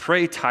 to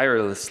pray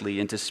tirelessly,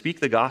 and to speak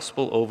the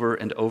gospel over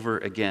and over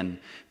again,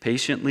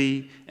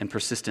 patiently and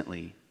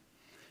persistently.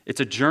 It's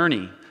a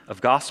journey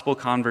of gospel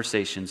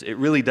conversations. It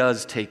really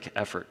does take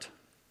effort.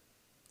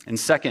 And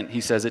second, he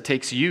says, it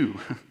takes you.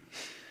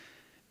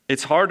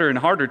 It's harder and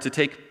harder to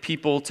take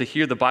people to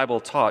hear the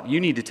Bible taught. You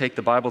need to take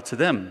the Bible to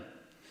them.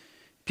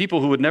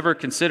 People who would never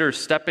consider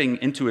stepping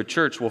into a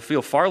church will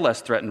feel far less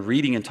threatened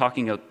reading and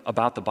talking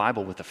about the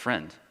Bible with a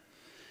friend.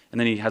 And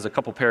then he has a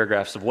couple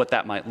paragraphs of what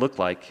that might look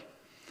like.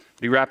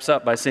 But he wraps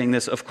up by saying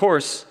this, of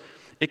course,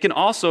 it can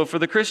also, for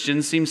the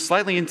Christians, seem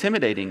slightly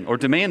intimidating or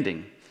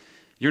demanding.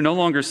 You're no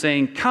longer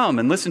saying, come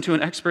and listen to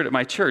an expert at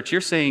my church.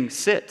 You're saying,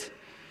 sit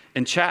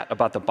and chat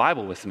about the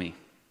Bible with me.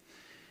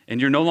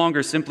 And you're no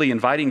longer simply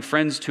inviting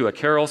friends to a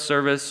carol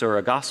service or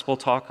a gospel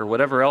talk or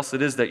whatever else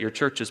it is that your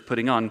church is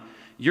putting on.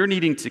 You're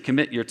needing to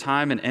commit your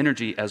time and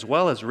energy as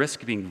well as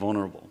risk being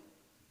vulnerable.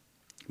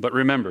 But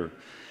remember,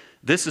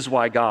 this is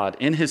why God,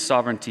 in his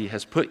sovereignty,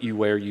 has put you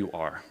where you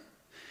are.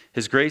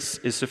 His grace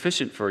is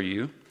sufficient for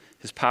you.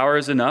 His power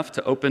is enough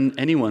to open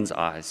anyone's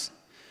eyes.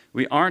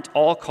 We aren't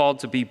all called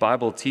to be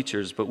Bible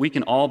teachers, but we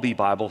can all be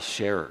Bible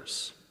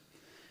sharers.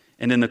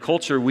 And in the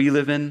culture we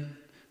live in,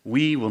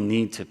 we will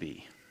need to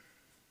be.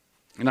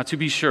 Now, to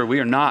be sure, we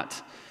are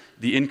not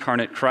the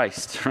incarnate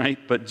Christ, right?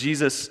 But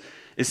Jesus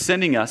is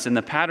sending us in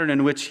the pattern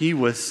in which he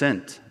was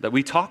sent, that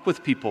we talk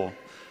with people.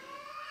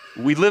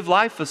 We live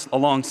life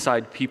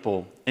alongside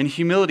people. In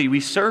humility, we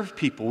serve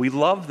people. We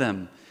love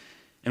them.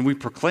 And we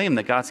proclaim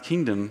that God's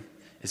kingdom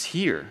is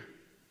here.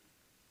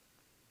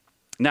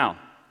 Now,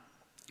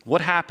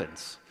 what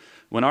happens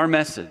when our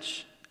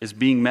message is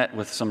being met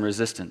with some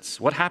resistance?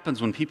 What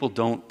happens when people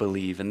don't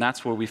believe? And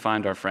that's where we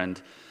find our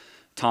friend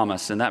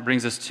Thomas. And that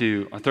brings us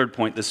to our third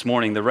point this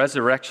morning. The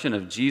resurrection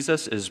of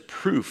Jesus is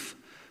proof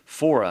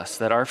for us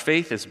that our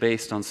faith is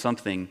based on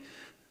something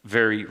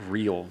very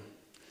real.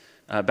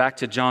 Back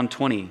to John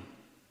 20,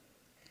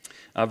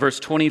 verse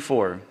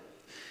 24.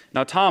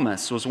 Now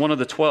Thomas was one of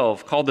the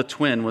 12, called the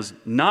twin, was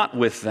not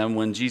with them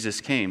when Jesus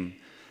came.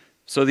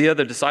 So the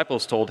other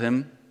disciples told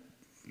him,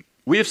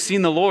 "We have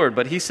seen the Lord."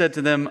 But he said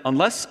to them,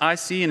 "Unless I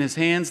see in his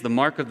hands the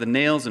mark of the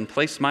nails, and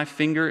place my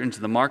finger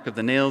into the mark of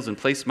the nails, and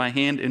place my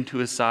hand into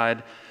his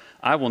side,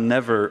 I will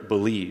never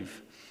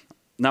believe."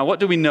 Now, what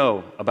do we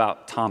know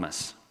about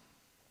Thomas?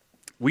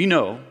 We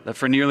know that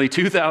for nearly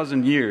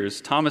 2,000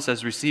 years, Thomas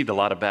has received a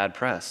lot of bad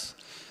press.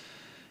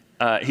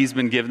 He's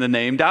been given the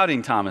name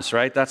Doubting Thomas,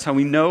 right? That's how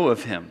we know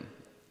of him.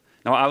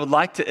 Now, I would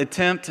like to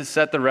attempt to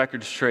set the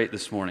record straight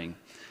this morning.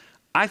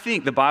 I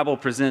think the Bible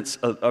presents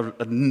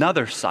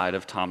another side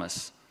of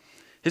Thomas.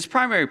 His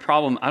primary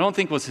problem, I don't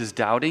think, was his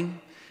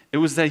doubting. It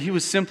was that he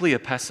was simply a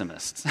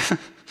pessimist.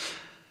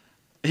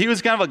 He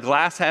was kind of a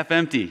glass half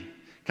empty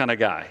kind of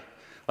guy.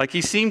 Like,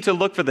 he seemed to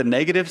look for the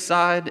negative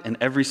side in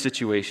every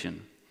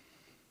situation.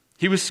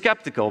 He was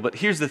skeptical, but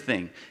here's the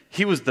thing.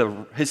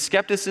 His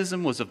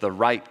skepticism was of the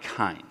right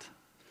kind.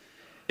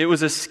 It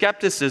was a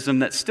skepticism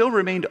that still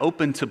remained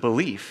open to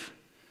belief,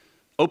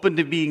 open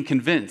to being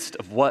convinced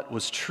of what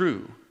was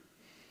true.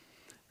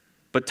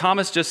 But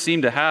Thomas just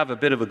seemed to have a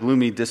bit of a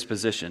gloomy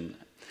disposition.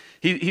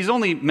 He's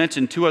only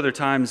mentioned 2 other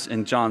times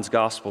in John's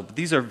gospel, but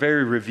these are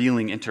very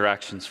revealing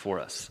interactions for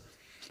us.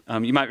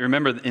 You might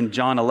remember in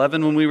John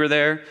 11 when we were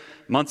there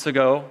months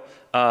ago,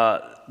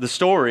 the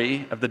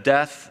story of the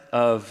death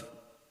of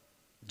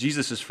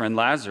Jesus' friend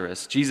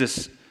Lazarus.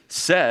 Jesus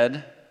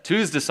said to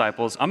his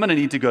disciples, "I'm going to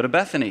need to go to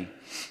Bethany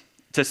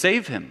to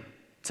save him,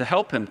 to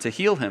help him, to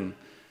heal him,"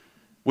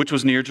 which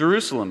was near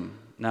Jerusalem.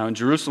 Now, in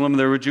Jerusalem,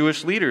 there were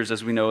Jewish leaders,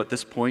 as we know at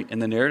this point in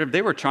the narrative.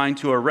 They were trying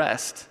to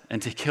arrest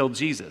and to kill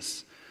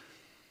Jesus.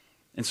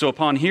 And so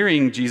upon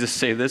hearing Jesus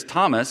say this,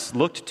 Thomas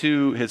looked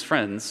to his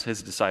friends,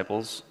 his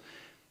disciples,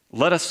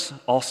 "Let us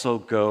also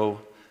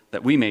go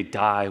that we may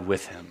die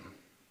with him."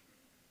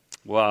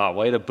 Wow,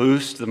 way to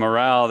boost the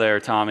morale there,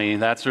 Tommy.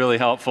 That's really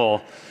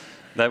helpful,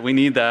 that we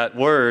need that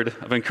word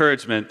of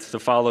encouragement to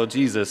follow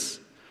Jesus.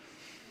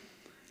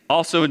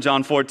 Also in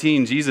John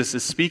 14, Jesus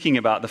is speaking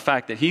about the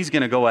fact that he's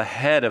going to go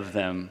ahead of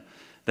them,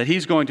 that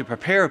he's going to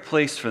prepare a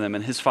place for them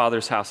in his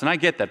Father's house. And I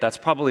get that. That's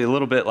probably a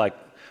little bit like,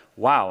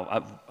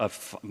 wow,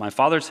 my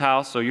Father's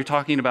house, so you're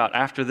talking about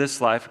after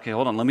this life. Okay,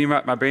 hold on, let me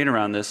wrap my brain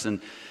around this.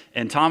 And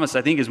Thomas,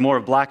 I think, is more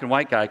of a black and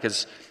white guy,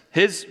 because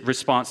his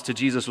response to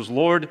Jesus was,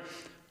 "Lord,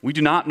 we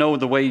do not know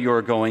the way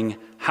you're going.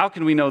 How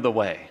can we know the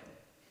way?"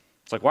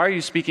 It's like, why are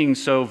you speaking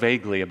so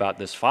vaguely about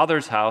this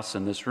Father's house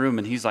and this room?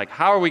 And he's like,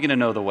 how are we going to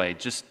know the way?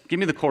 Just give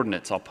me the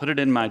coordinates. I'll put it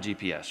in my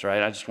GPS,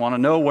 right? I just want to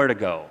know where to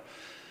go.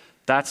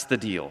 That's the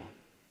deal.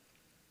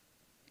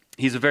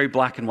 He's a very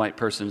black and white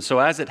person. So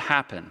as it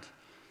happened,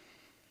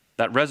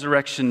 that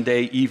resurrection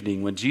day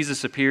evening, when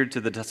Jesus appeared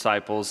to the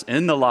disciples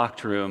in the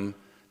locked room,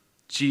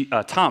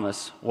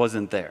 Thomas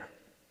wasn't there.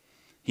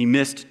 He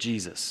missed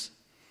Jesus.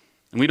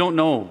 And we don't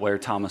know where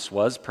Thomas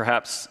was.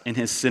 Perhaps in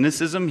his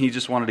cynicism, he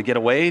just wanted to get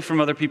away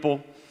from other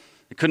people.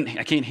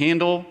 I can't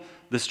handle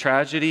this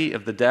tragedy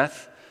of the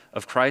death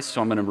of Christ,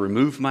 so I'm going to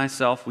remove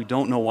myself. We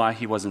don't know why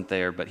he wasn't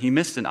there, but he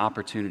missed an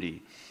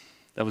opportunity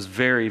that was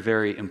very,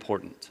 very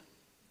important.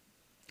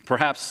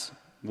 Perhaps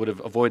would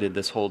have avoided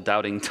this whole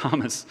Doubting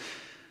Thomas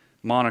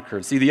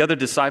moniker. See, the other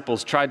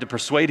disciples tried to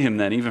persuade him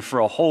then, even for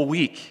a whole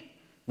week.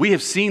 "We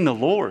have seen the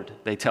Lord,"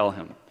 they tell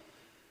him.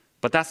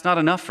 But that's not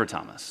enough for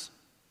Thomas.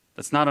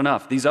 That's not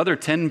enough. These other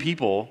 10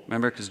 people,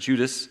 remember, because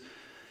Judas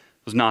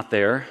was not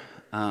there,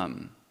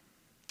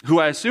 who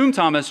I assume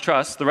Thomas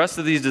trusts, the rest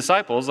of these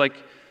disciples, like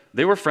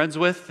they were friends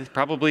with, they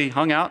probably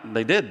hung out,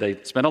 they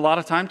spent a lot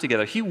of time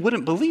together. He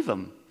wouldn't believe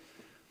them.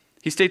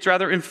 He states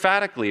rather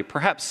emphatically,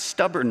 perhaps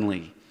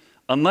stubbornly,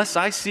 "Unless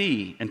I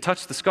see and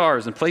touch the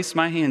scars and place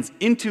my hands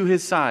into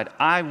his side,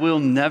 I will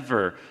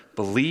never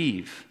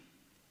believe."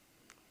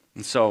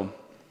 And so,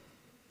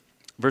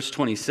 verse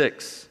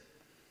 26,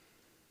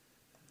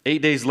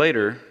 8 days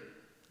later,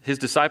 his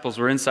disciples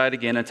were inside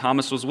again, and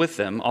Thomas was with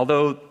them.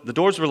 Although the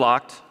doors were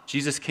locked,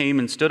 Jesus came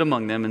and stood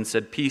among them and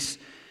said, "Peace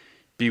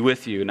be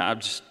with you." And I've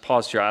just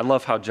paused here. I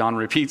love how John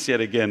repeats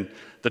yet again,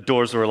 the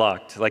doors were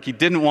locked. Like he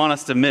didn't want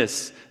us to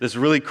miss this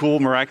really cool,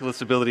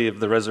 miraculous ability of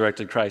the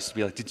resurrected Christ to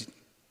be like,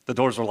 the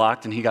doors were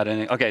locked and he got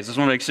in. Okay, just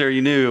want to make sure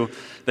you knew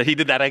that he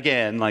did that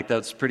again. Like,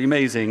 that's pretty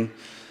amazing.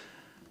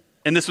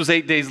 And this was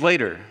 8 days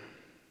later,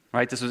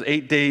 right? This was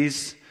 8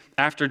 days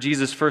after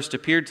Jesus first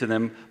appeared to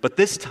them, but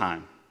this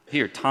time,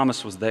 here,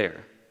 Thomas was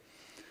there.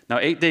 Now,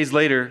 8 days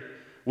later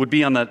would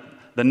be on the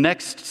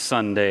next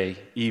Sunday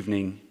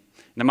evening.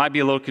 And it might be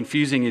a little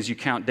confusing as you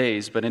count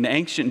days, but in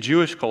ancient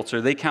Jewish culture,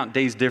 they count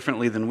days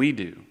differently than we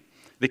do.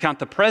 They count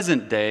the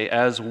present day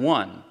as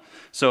one.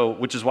 So,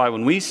 which is why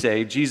when we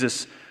say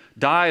Jesus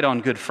died on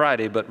Good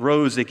Friday, but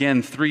rose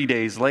again 3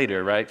 days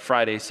later, right?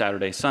 Friday,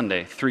 Saturday,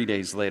 Sunday, 3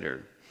 days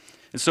later.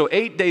 And so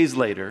 8 days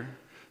later,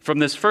 from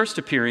this first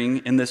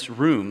appearing in this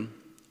room,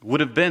 would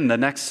have been the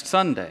next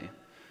Sunday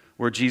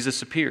where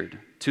Jesus appeared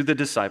to the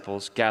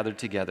disciples gathered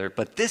together.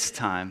 But this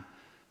time,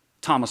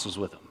 Thomas was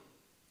with them.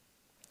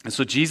 And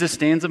so Jesus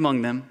stands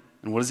among them,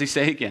 and what does he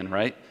say again,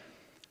 right?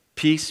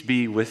 "Peace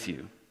be with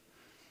you."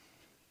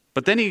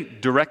 But then he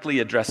directly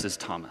addresses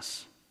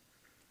Thomas.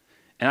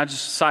 And I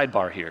just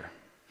sidebar here.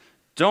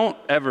 Don't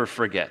ever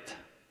forget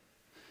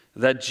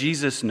that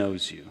Jesus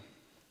knows you,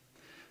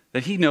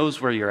 that he knows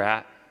where you're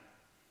at.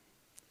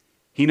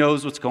 He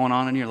knows what's going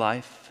on in your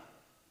life.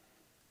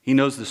 He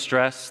knows the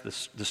stress,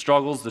 the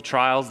struggles, the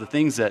trials, the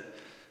things that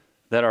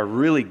are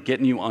really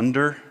getting you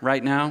under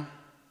right now.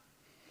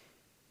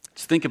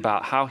 Just think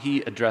about how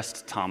he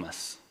addressed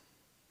Thomas.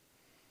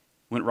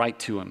 Went right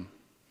to him.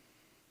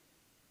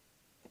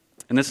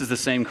 And this is the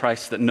same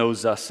Christ that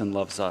knows us and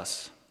loves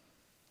us.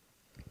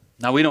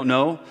 Now, we don't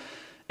know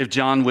if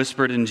John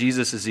whispered in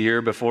Jesus'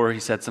 ear before he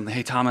said something,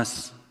 hey,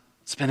 Thomas,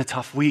 it's been a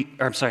tough week.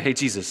 Or I'm sorry, hey,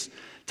 Jesus,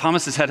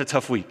 Thomas has had a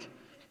tough week.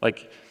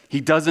 Like,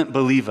 he doesn't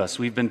believe us.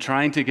 We've been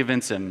trying to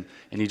convince him,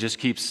 and he just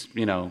keeps,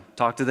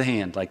 talk to the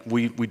hand. Like,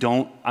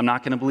 I'm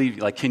not going to believe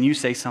you. Like, can you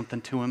say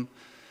something to him?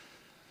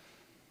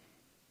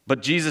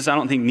 But Jesus, I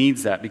don't think,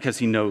 needs that because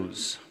he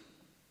knows.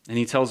 And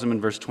he tells him in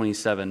verse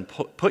 27,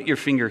 put your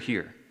finger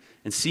here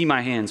and see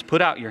my hands.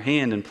 Put out your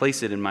hand and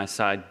place it in my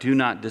side. Do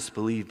not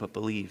disbelieve, but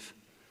believe.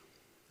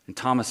 And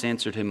Thomas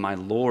answered him, my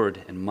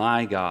Lord and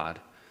my God.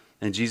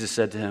 And Jesus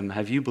said to him,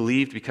 have you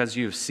believed because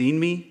you have seen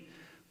me?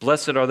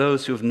 Blessed are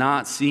those who have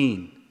not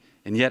seen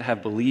and yet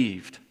have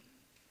believed.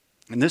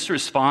 And this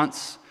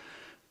response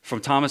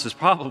from Thomas is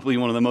probably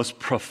one of the most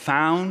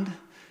profound,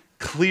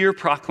 clear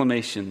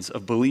proclamations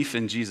of belief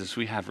in Jesus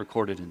we have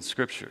recorded in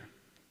Scripture.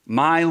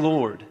 My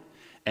Lord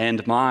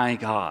and my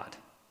God.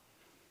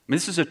 I mean,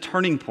 this is a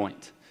turning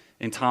point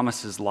in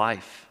Thomas's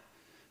life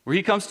where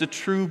he comes to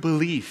true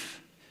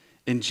belief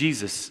in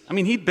Jesus. I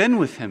mean, he'd been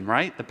with him,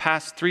 right? The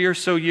past 3 or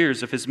so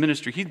years of his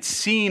ministry. He'd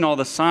seen all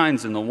the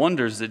signs and the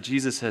wonders that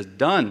Jesus has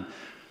done.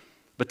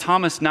 But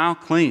Thomas now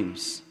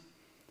claims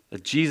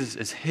that Jesus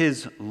is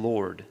his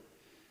Lord.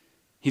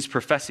 He's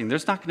professing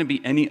there's not going to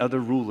be any other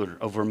ruler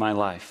over my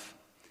life.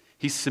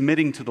 He's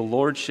submitting to the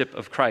lordship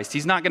of Christ.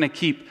 He's not going to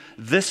keep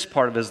this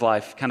part of his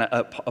life kind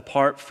of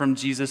apart from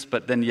Jesus,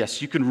 but then,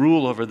 yes, you can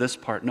rule over this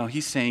part. No,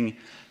 he's saying,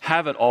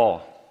 have it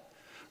all.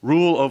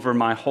 Rule over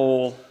my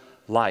whole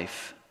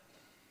life.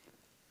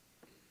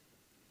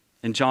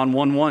 In John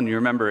 1:1, you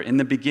remember, in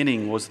the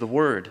beginning was the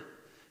Word,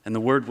 and the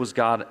Word was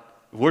God.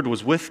 The Word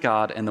was with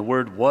God, and the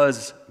Word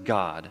was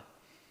God.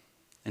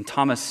 And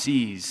Thomas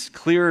sees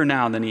clearer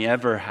now than he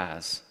ever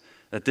has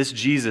that this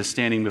Jesus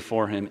standing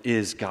before him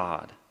is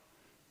God,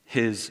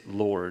 his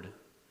Lord.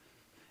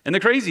 And the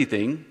crazy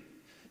thing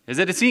is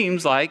that it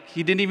seems like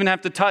he didn't even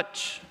have to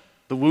touch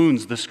the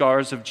wounds, the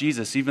scars of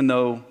Jesus, even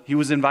though he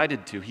was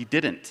invited to. He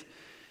didn't.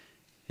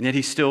 And yet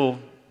he still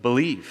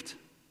believed.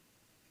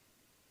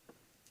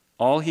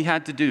 All he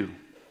had to do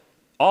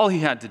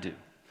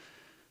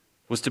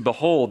was to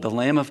behold the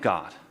Lamb of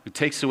God who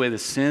takes away the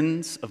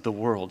sins of the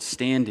world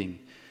standing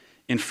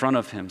in front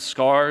of him,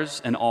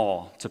 scars and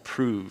all, to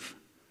prove.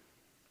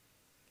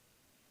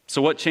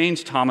 So what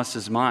changed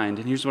Thomas's mind?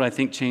 And here's what I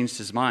think changed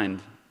his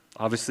mind.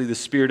 Obviously the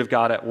Spirit of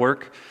God at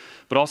work,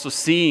 but also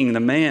seeing the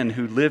man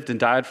who lived and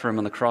died for him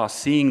on the cross,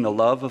 seeing the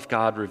love of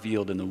God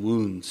revealed in the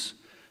wounds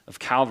of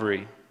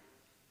Calvary.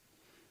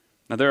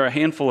 Now there are a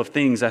handful of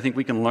things I think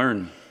we can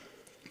learn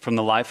from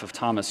the life of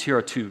Thomas. Here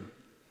are two.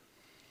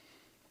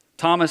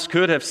 Thomas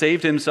could have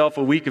saved himself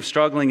a week of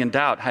struggling and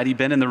doubt had he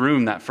been in the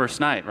room that first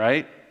night,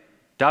 right?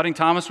 Doubting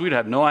Thomas, we'd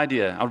have no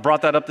idea. I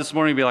brought that up this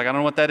morning and be like, I don't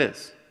know what that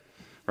is,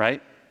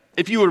 right?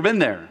 If you would have been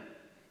there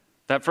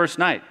that first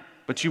night,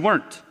 but you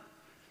weren't.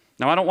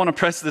 Now, I don't want to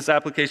press this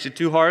application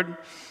too hard,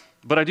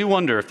 but I do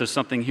wonder if there's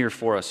something here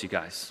for us, you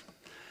guys.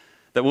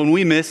 That when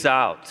we miss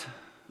out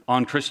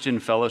on Christian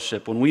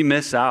fellowship, when we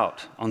miss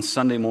out on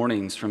Sunday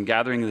mornings from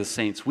gathering of the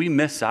saints, we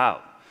miss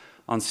out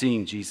on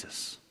seeing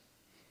Jesus.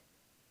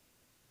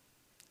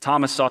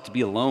 Thomas sought to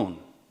be alone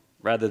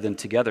rather than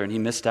together, and he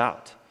missed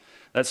out.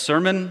 That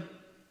sermon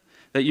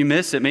that you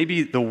miss, it may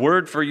be the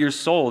word for your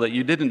soul that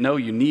you didn't know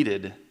you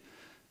needed.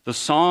 The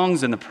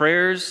songs and the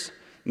prayers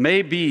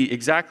may be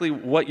exactly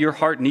what your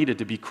heart needed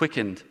to be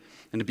quickened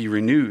and to be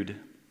renewed.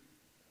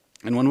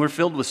 And when we're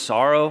filled with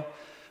sorrow,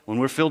 when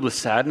we're filled with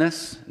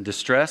sadness and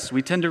distress,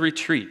 we tend to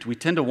retreat. We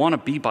tend to want to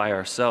be by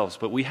ourselves,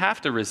 but we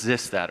have to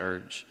resist that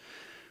urge.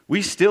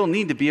 We still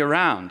need to be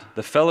around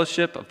the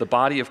fellowship of the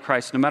body of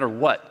Christ, no matter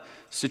what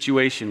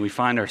situation we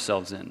find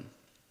ourselves in.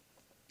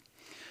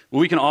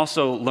 Well, we can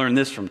also learn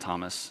this from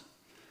Thomas,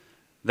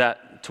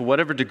 that to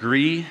whatever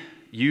degree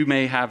you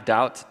may have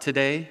doubt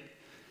today,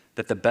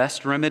 that the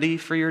best remedy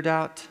for your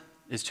doubt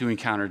is to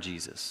encounter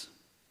Jesus,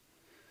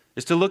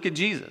 is to look at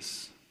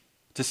Jesus,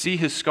 to see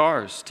his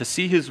scars, to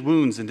see his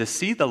wounds, and to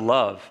see the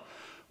love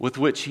with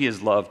which he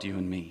has loved you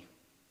and me.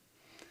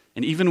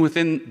 And even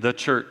within the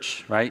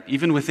church, right,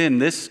 even within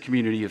this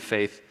community of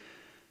faith,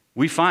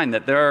 we find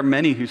that there are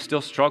many who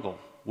still struggle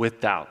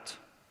with doubt.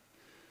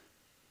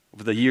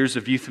 Over the years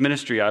of youth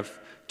ministry, I've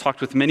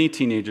talked with many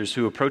teenagers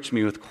who approach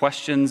me with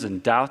questions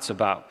and doubts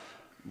about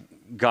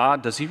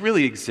God. Does he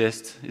really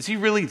exist? Is he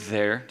really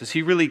there? Does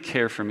he really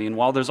care for me? And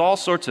while there's all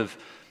sorts of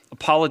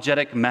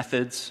apologetic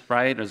methods,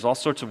 right, there's all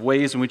sorts of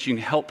ways in which you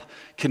can help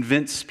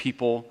convince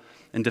people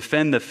and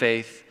defend the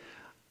faith,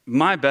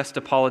 our best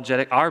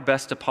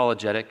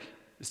apologetic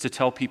is to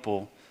tell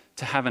people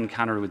to have an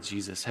encounter with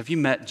Jesus. Have you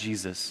met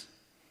Jesus?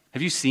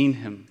 Have you seen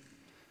him?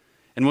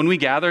 And when we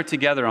gather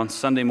together on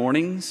Sunday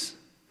mornings,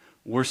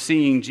 we're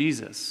seeing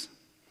Jesus.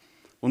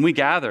 When we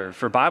gather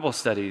for Bible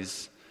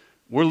studies,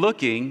 we're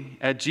looking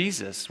at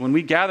Jesus. When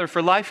we gather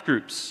for life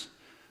groups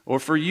or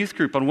for youth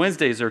group on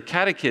Wednesdays or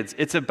catechids,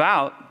 it's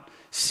about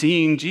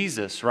seeing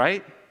Jesus,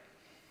 right?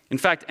 In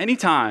fact,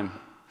 anytime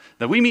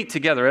that we meet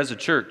together as a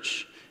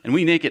church and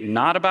we make it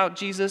not about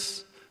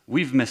Jesus,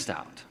 we've missed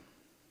out.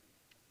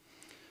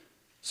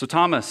 So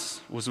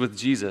Thomas was with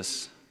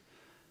Jesus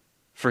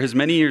for his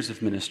many years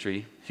of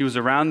ministry. He was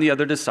around the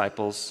other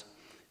disciples.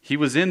 He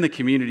was in the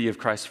community of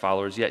Christ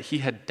followers, yet he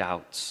had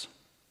doubts.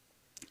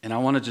 And I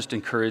want to just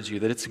encourage you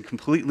that it's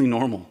completely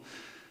normal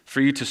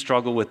for you to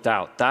struggle with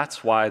doubt.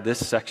 That's why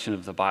this section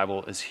of the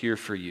Bible is here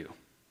for you.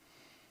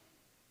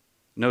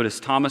 Notice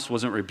Thomas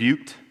wasn't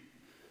rebuked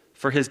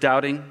for his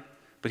doubting,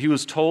 but he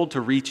was told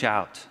to reach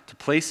out, to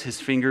place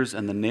his fingers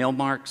in the nail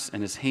marks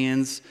and his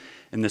hands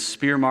in the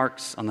spear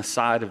marks on the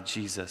side of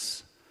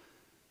Jesus.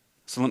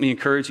 So let me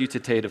encourage you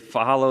today to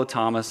follow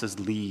Thomas's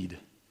lead.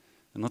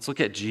 And let's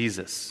look at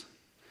Jesus.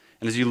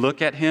 And as you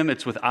look at him,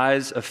 it's with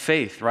eyes of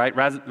faith, right?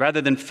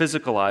 Rather than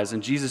physical eyes.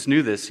 And Jesus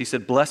knew this. He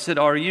said, "Blessed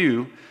are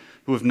you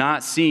who have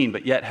not seen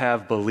but yet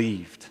have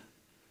believed."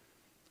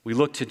 We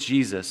look to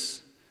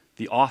Jesus,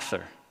 the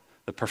author,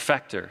 the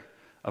perfecter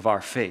of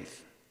our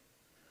faith.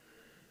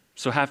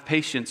 So have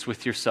patience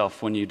with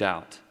yourself when you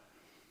doubt,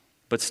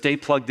 but stay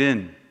plugged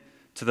in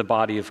to the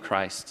body of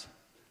Christ.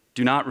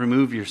 Do not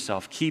remove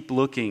yourself. Keep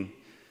looking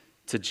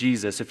to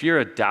Jesus. If you're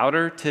a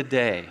doubter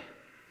today,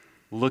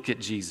 look at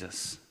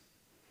Jesus.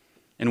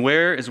 And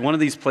where is one of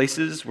these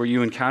places where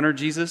you encounter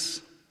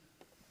Jesus?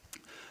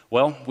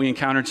 Well, we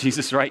encounter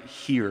Jesus right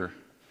here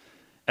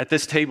at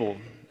this table.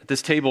 At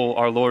this table,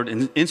 our Lord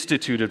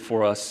instituted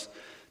for us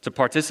to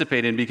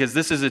participate in, because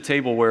this is a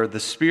table where the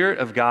Spirit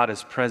of God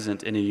is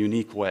present in a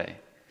unique way.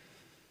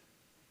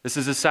 This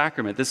is a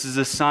sacrament. This is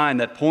a sign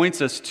that points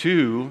us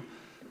to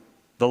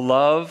the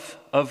love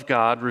of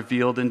God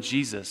revealed in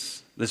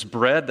Jesus. This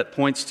bread that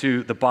points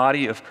to the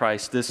body of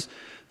Christ. This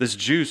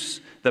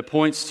juice that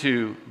points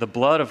to the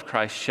blood of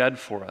Christ shed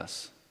for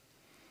us.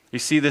 You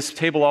see, this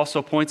table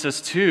also points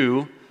us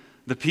to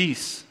the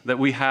peace that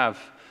we have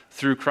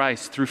through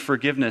Christ, through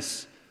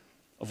forgiveness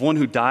of one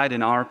who died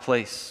in our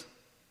place,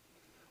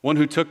 one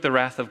who took the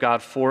wrath of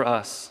God for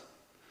us,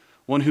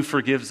 one who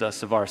forgives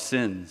us of our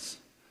sins.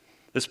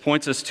 This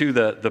points us to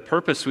the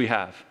purpose we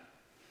have,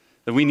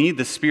 that we need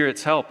the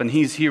Spirit's help, and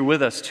He's here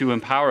with us to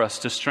empower us,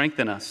 to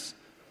strengthen us.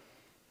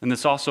 And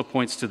this also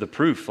points to the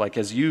proof, like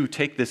as you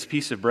take this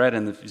piece of bread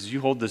and as you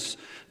hold this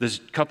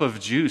cup of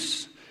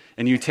juice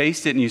and you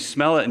taste it and you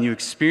smell it and you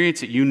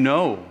experience it, you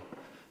know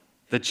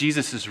that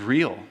Jesus is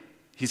real.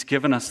 He's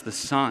given us the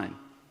sign.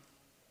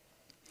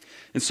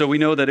 And so we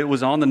know that it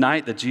was on the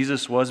night that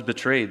Jesus was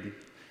betrayed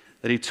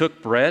that He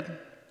took bread,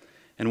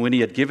 and when He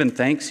had given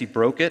thanks, He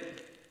broke it.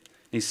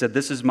 And He said,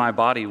 "This is my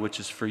body, which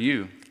is for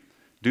you.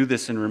 Do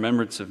this in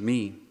remembrance of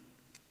me."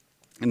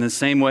 In the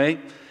same way,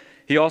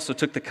 He also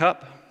took the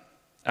cup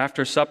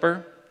after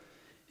supper.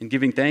 In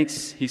giving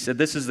thanks, He said,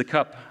 "This is the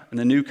cup and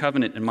the new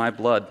covenant in my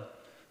blood,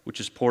 which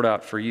is poured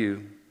out for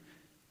you.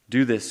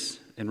 Do this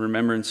in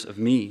remembrance of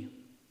me.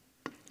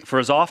 For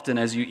as often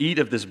as you eat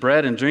of this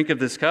bread and drink of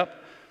this cup,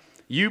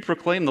 you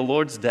proclaim the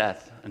Lord's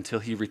death until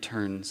He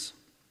returns."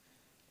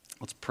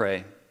 Let's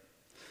pray.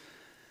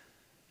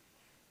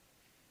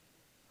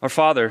 Our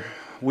Father,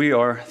 we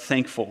are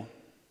thankful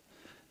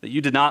that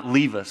You did not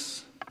leave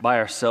us by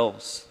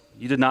ourselves.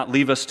 You did not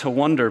leave us to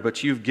wonder,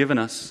 but You've given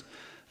us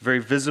a very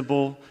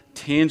visible,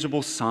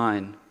 tangible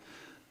sign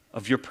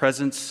of Your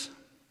presence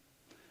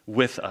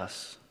with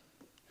us.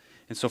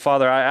 And so,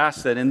 Father, I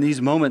ask that in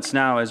these moments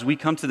now, as we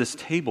come to this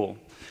table,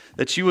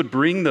 that You would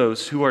bring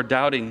those who are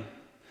doubting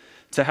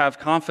to have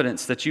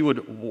confidence, that You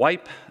would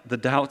wipe the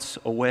doubts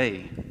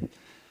away,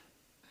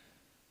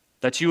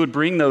 that You would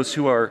bring those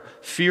who are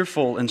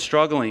fearful and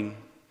struggling,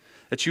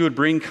 that You would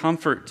bring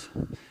comfort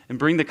and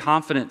bring the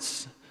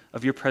confidence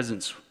of Your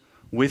presence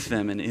with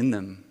them and in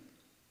them.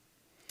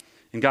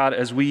 And God,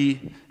 as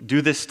we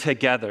do this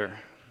together,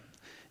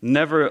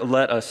 never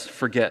let us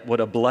forget what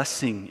a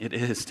blessing it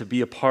is to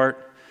be a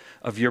part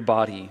of Your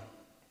body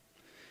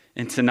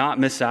and to not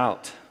miss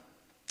out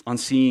on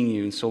seeing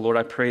You. And so, Lord,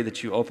 I pray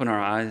that You open our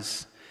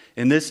eyes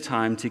in this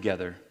time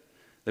together,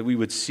 that we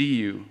would see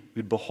You,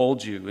 we'd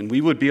behold You, and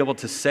we would be able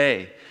to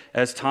say,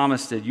 as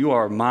Thomas did, "You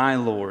are my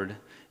Lord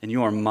and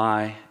You are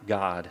my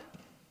God."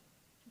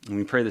 And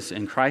we pray this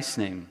in Christ's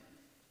name.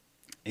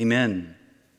 Amen.